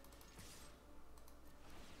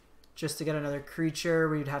just to get another creature.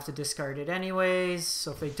 We'd have to discard it anyways.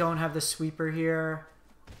 So if they don't have the sweeper here,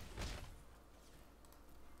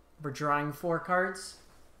 we're drawing 4 cards.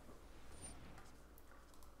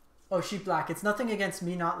 Oh, Sheep Black. It's nothing against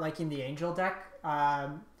me not liking the Angel deck.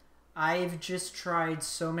 I've just tried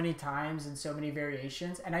so many times and so many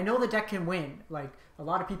variations, and I know the deck can win. Like, a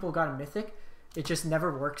lot of people got a Mythic. It just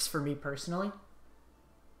never works for me personally.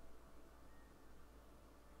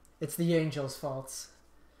 It's the Angel's faults.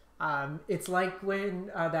 It's like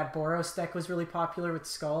when that Boros deck was really popular with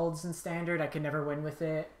Scalds and Standard. I could never win with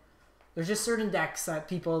it. There's just certain decks that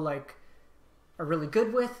people like are really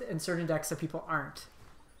good with, and certain decks that people aren't.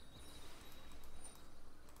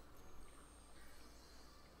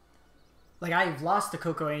 Like, I've lost to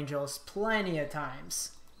Coco Angels plenty of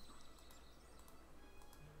times.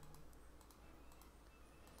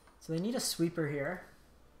 So they need a sweeper here.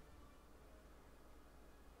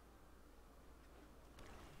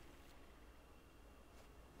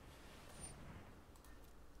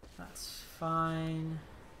 That's fine.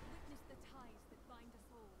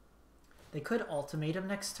 They could ultimatum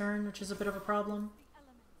next turn, which is a bit of a problem.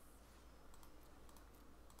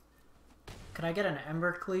 Can I get an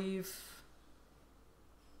Embercleave?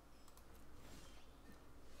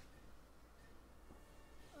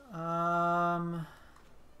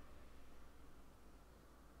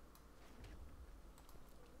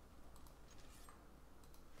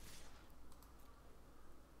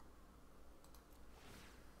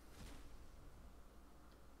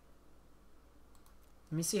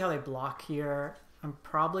 Let me see how they block here. I'm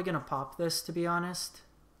probably going to pop this, to be honest,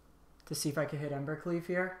 to see if I can hit Embercleave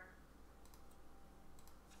here.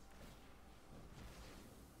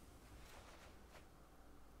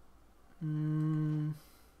 I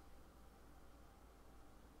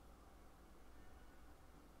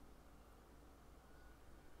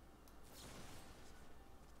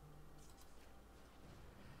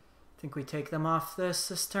think we take them off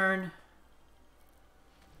this turn.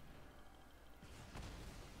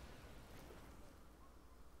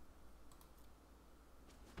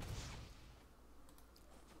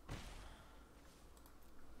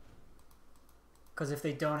 Because if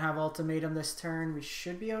they don't have ultimatum this turn, we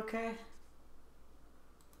should be okay.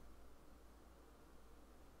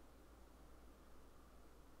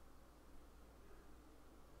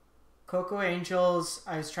 Coco Angels,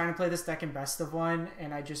 I was trying to play this deck in best of one,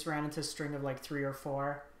 and I just ran into a string of like 3 or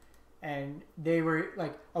 4. And they were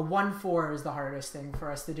like, a 1/4 is the hardest thing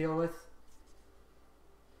for us to deal with.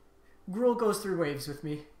 Gruul goes through waves with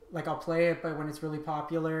me. like I'll play it, but when it's really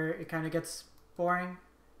popular, it kind of gets boring.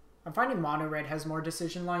 I'm finding mono red has more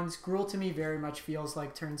decision lines. Gruul to me very much feels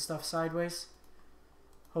like turn stuff sideways.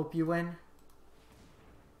 Hope you win.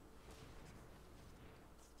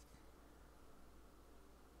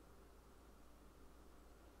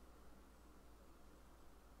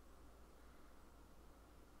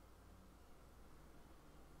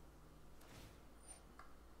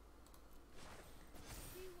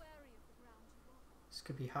 Be wary of the ground you walk on. This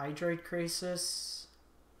could be Hydroid Crisis.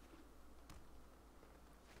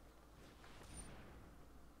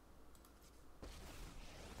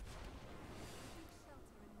 Seek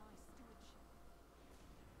shelter in my stewardship.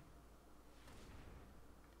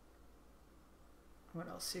 What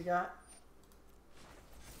else you got?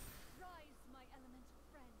 Rise, my elemental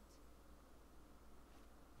friend.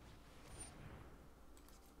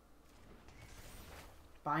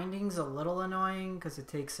 Binding's a little annoying because it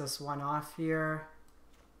takes us one off here.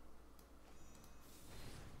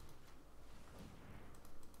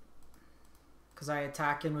 Because I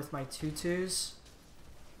attack in with my 2/2s.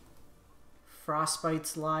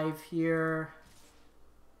 Frostbite's live here.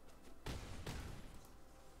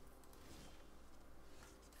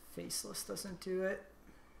 Faceless doesn't do it.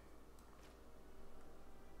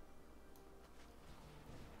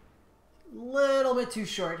 Little bit too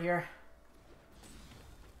short here.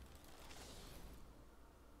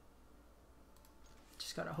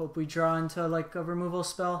 Just gotta hope we draw into like a removal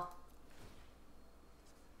spell.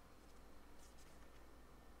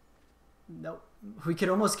 Nope. We could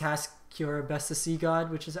almost cast Cure Best to See God,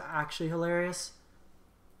 which is actually hilarious.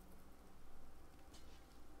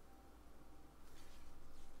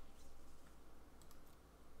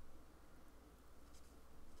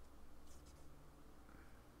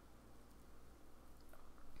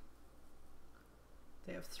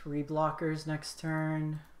 They have 3 blockers next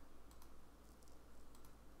turn.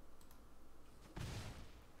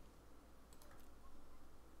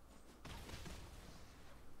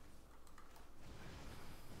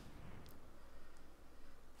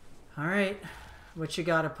 All right, what you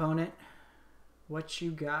got, opponent? What you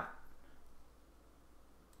got?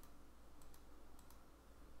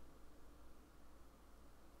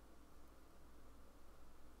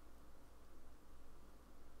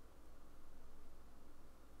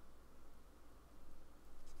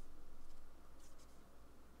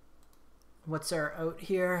 What's our out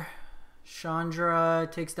here? Chandra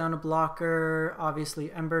takes down a blocker. Obviously,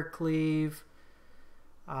 Embercleave.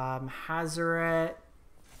 Hazaret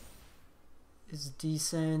is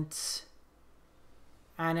decent.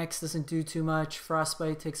 Annex doesn't do too much.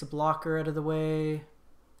 Frostbite takes a blocker out of the way.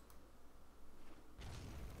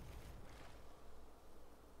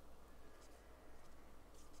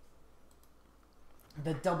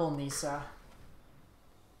 The double Nisa.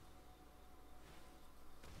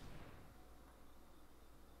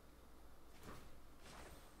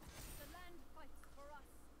 The land fights for us.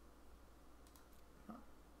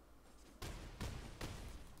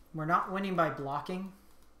 We're not winning by blocking.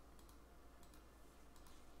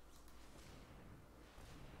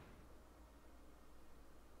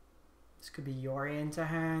 This could be Yori into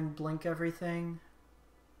hand, blink everything.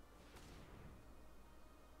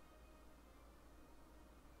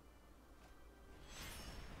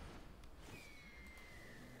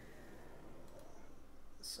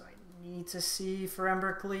 So I need to see for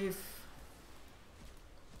Embercleave.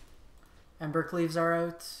 Embercleaves are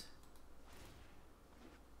out.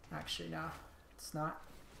 Actually, no, it's not.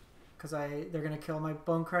 Because they're gonna kill my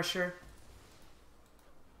Bone Crusher.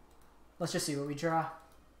 Let's just see what we draw.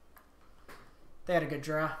 They had a good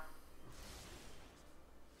draw.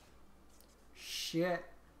 Shit.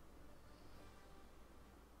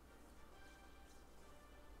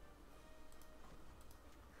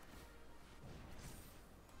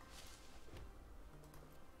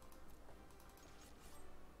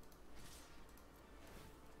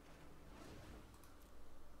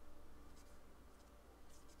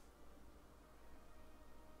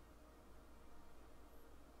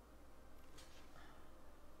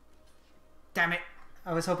 Damn it.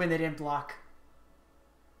 I was hoping they didn't block.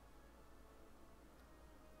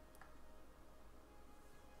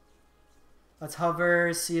 Let's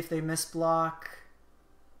hover, see if they miss block.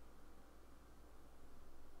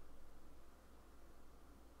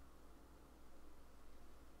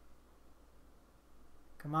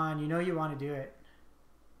 Come on, you know you want to do it.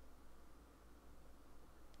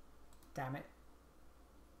 Damn it.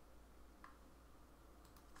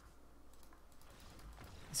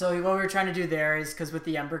 So what we were trying to do there is, because with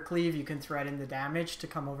the Embercleave you can threaten the damage to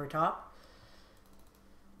come over top.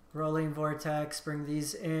 Rolling Vortex, bring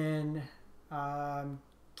these in.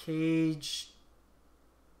 Cage.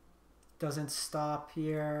 doesn't stop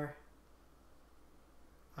here.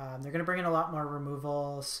 They're going to bring in a lot more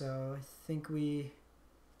removal, so I think we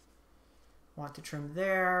want to trim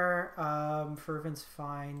there. Fervent's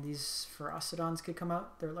fine. These Ferocidons could come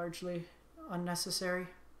out. They're largely unnecessary.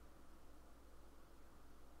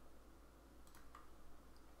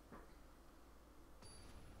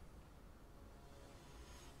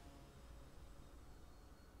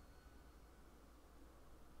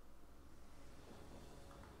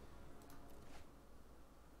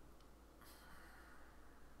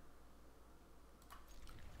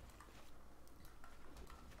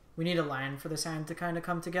 We need a land for this hand to kind of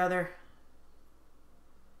come together.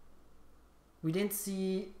 We didn't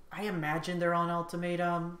see... I imagine they're on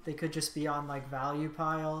Ultimatum. They could just be on, like, Value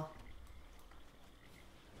Pile.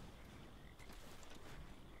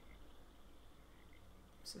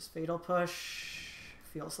 Is this Fatal Push?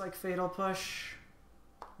 Feels like Fatal Push.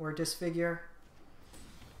 Or Disfigure.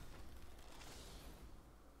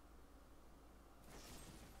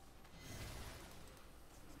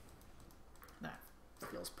 That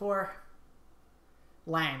feels poor.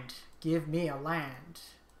 Land. Give me a land.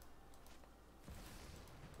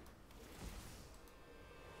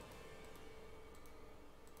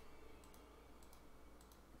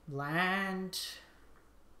 Land.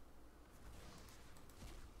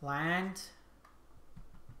 Land.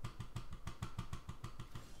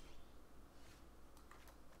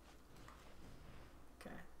 Okay.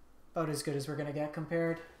 About as good as we're gonna get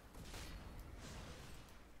compared.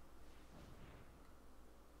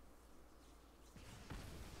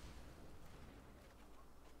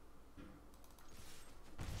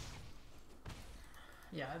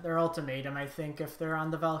 Yeah, their ultimatum, I think, if they're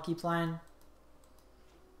on the Valky plan.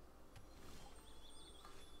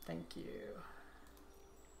 Thank you.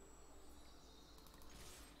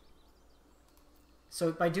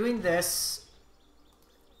 So by doing this,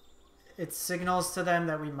 it signals to them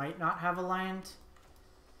that we might not have a land.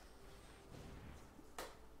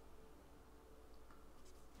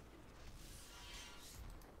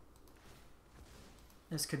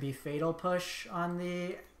 This could be Fatal Push on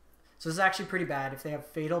the... So this is actually pretty bad. If they have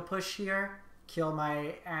Fatal Push here, kill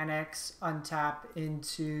my Annex, untap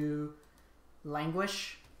into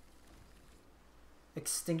Languish.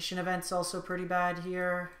 Extinction Event's also pretty bad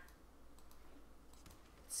here.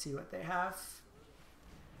 Let's see what they have.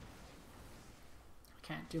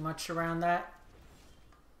 Can't do much around that.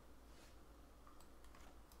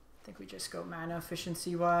 I think we just go mana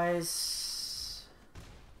efficiency wise.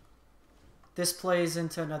 This plays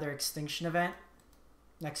into another Extinction Event.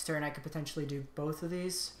 Next turn I could potentially do both of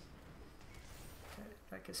these. Okay,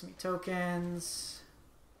 that gives me tokens.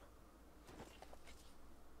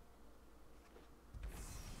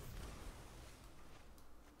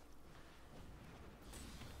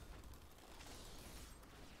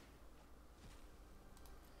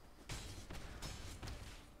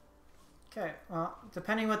 Okay, well,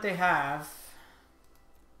 depending what they have,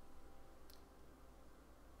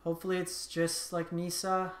 hopefully it's just like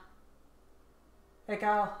Nisa. Hey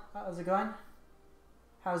Kyle, how's it going?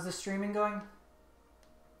 How's the streaming going?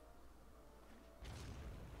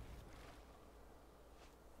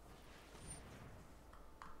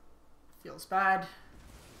 Feels bad.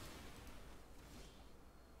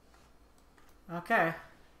 Okay. I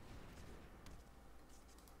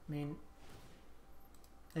mean...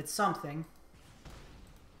 it's something.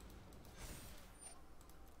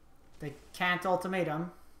 They can't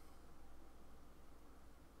ultimatum.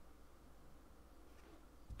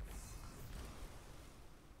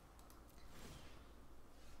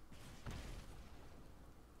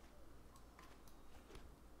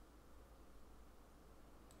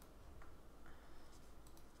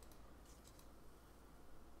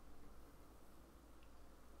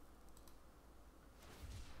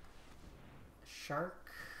 Shark.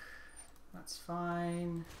 That's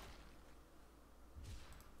fine.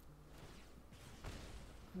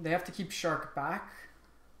 They have to keep Shark back.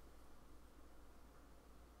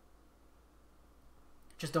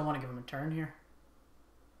 Just don't want to give him a turn here.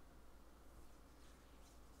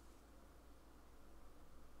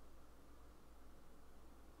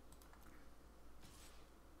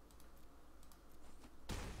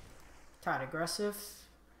 Tad aggressive.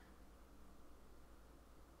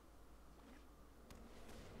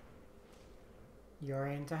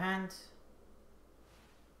 Yuri into hand.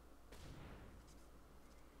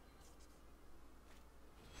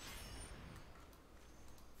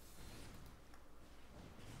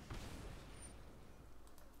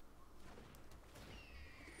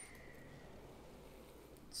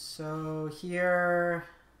 So here,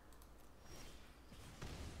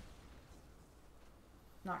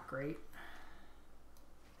 not great.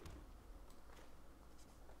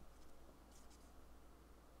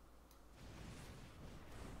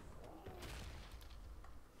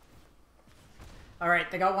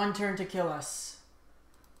 Alright, they got one turn to kill us.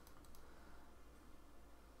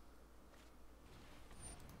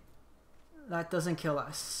 That doesn't kill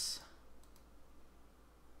us.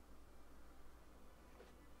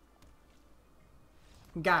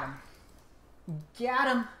 Got him.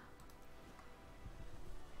 Got him.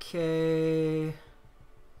 Okay.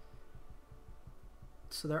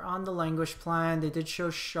 So they're on the languish plan. They did show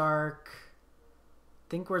shark. I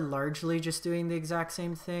think we're largely just doing the exact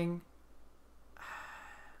same thing.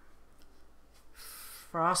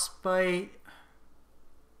 Frostbite.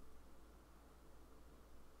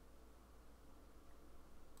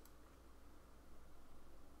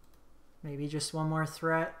 Maybe just one more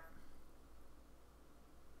threat.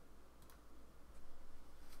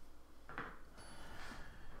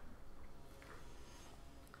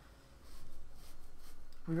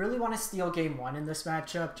 We really want to steal game one in this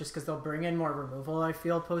matchup just because they'll bring in more removal, I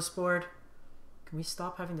feel, post board. Can we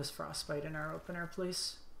stop having this frostbite in our opener,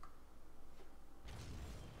 please?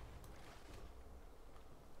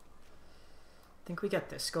 I think we get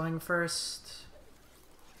this going first.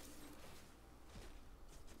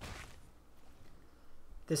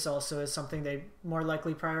 This also is something they more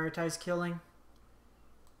likely prioritize killing.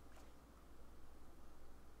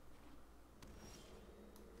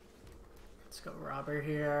 Let's go robber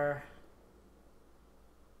here.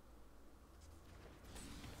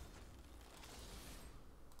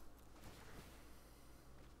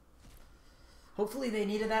 Hopefully they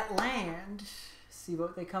needed that land. See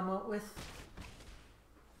what they come up with.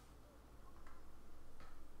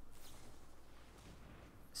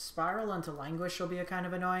 Spiral into Languish will be a kind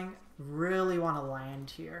of annoying. Really want to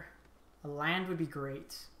land here. A land would be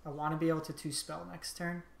great. I want to be able to 2-spell next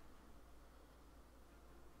turn.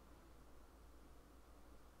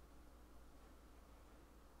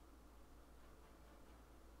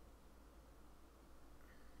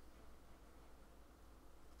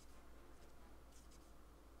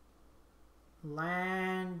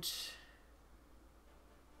 Land.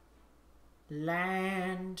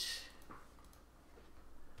 Land.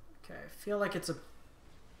 Okay, I feel like it's a...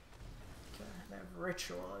 Okay, they have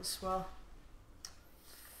ritual as well.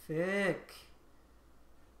 Fick.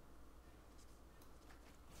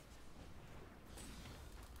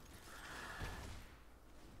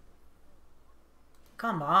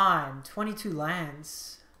 Come on, 22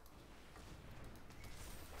 lands.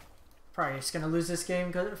 Probably just gonna lose this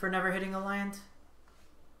game for never hitting a land.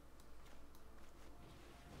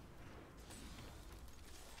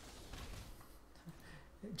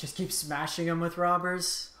 Just keep smashing them with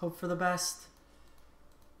robbers. Hope for the best.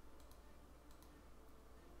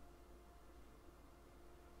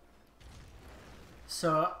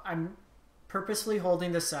 So I'm purposely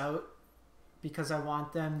holding this out because I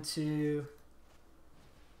want them to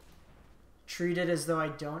treat it as though I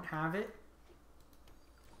don't have it.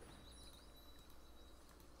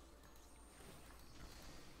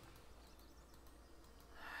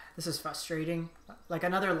 This is frustrating. Like,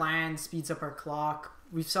 another land speeds up our clock.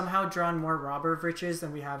 We've somehow drawn more Robber of Riches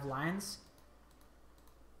than we have lands.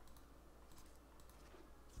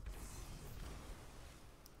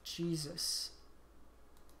 Jesus.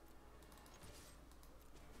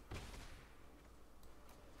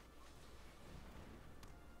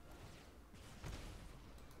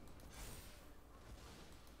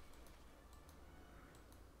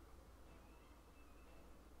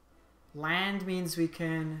 Land means we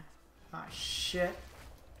can... Ah, shit.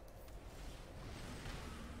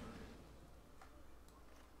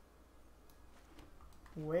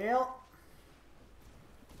 Well...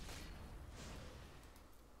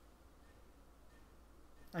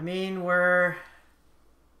 I mean, we're...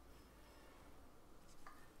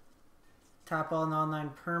 Tap all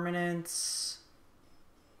non-land permanents.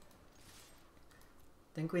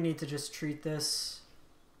 I think we need to just treat this...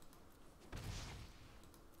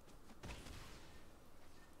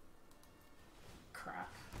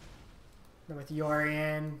 with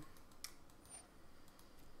Yorian.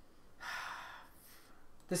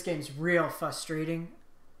 This game's real frustrating.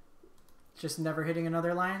 Just never hitting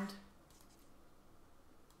another land.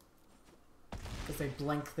 Because they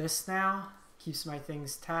blink this now. Keeps my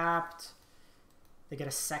things tapped. They get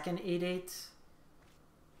a second 8/8.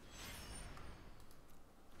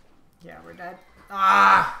 Yeah, we're dead.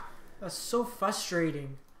 Ah! That's so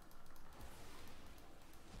frustrating.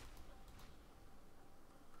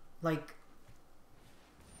 Like...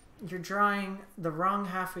 You're drawing the wrong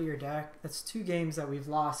half of your deck. That's 2 games that we've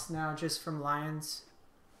lost now just from Lions.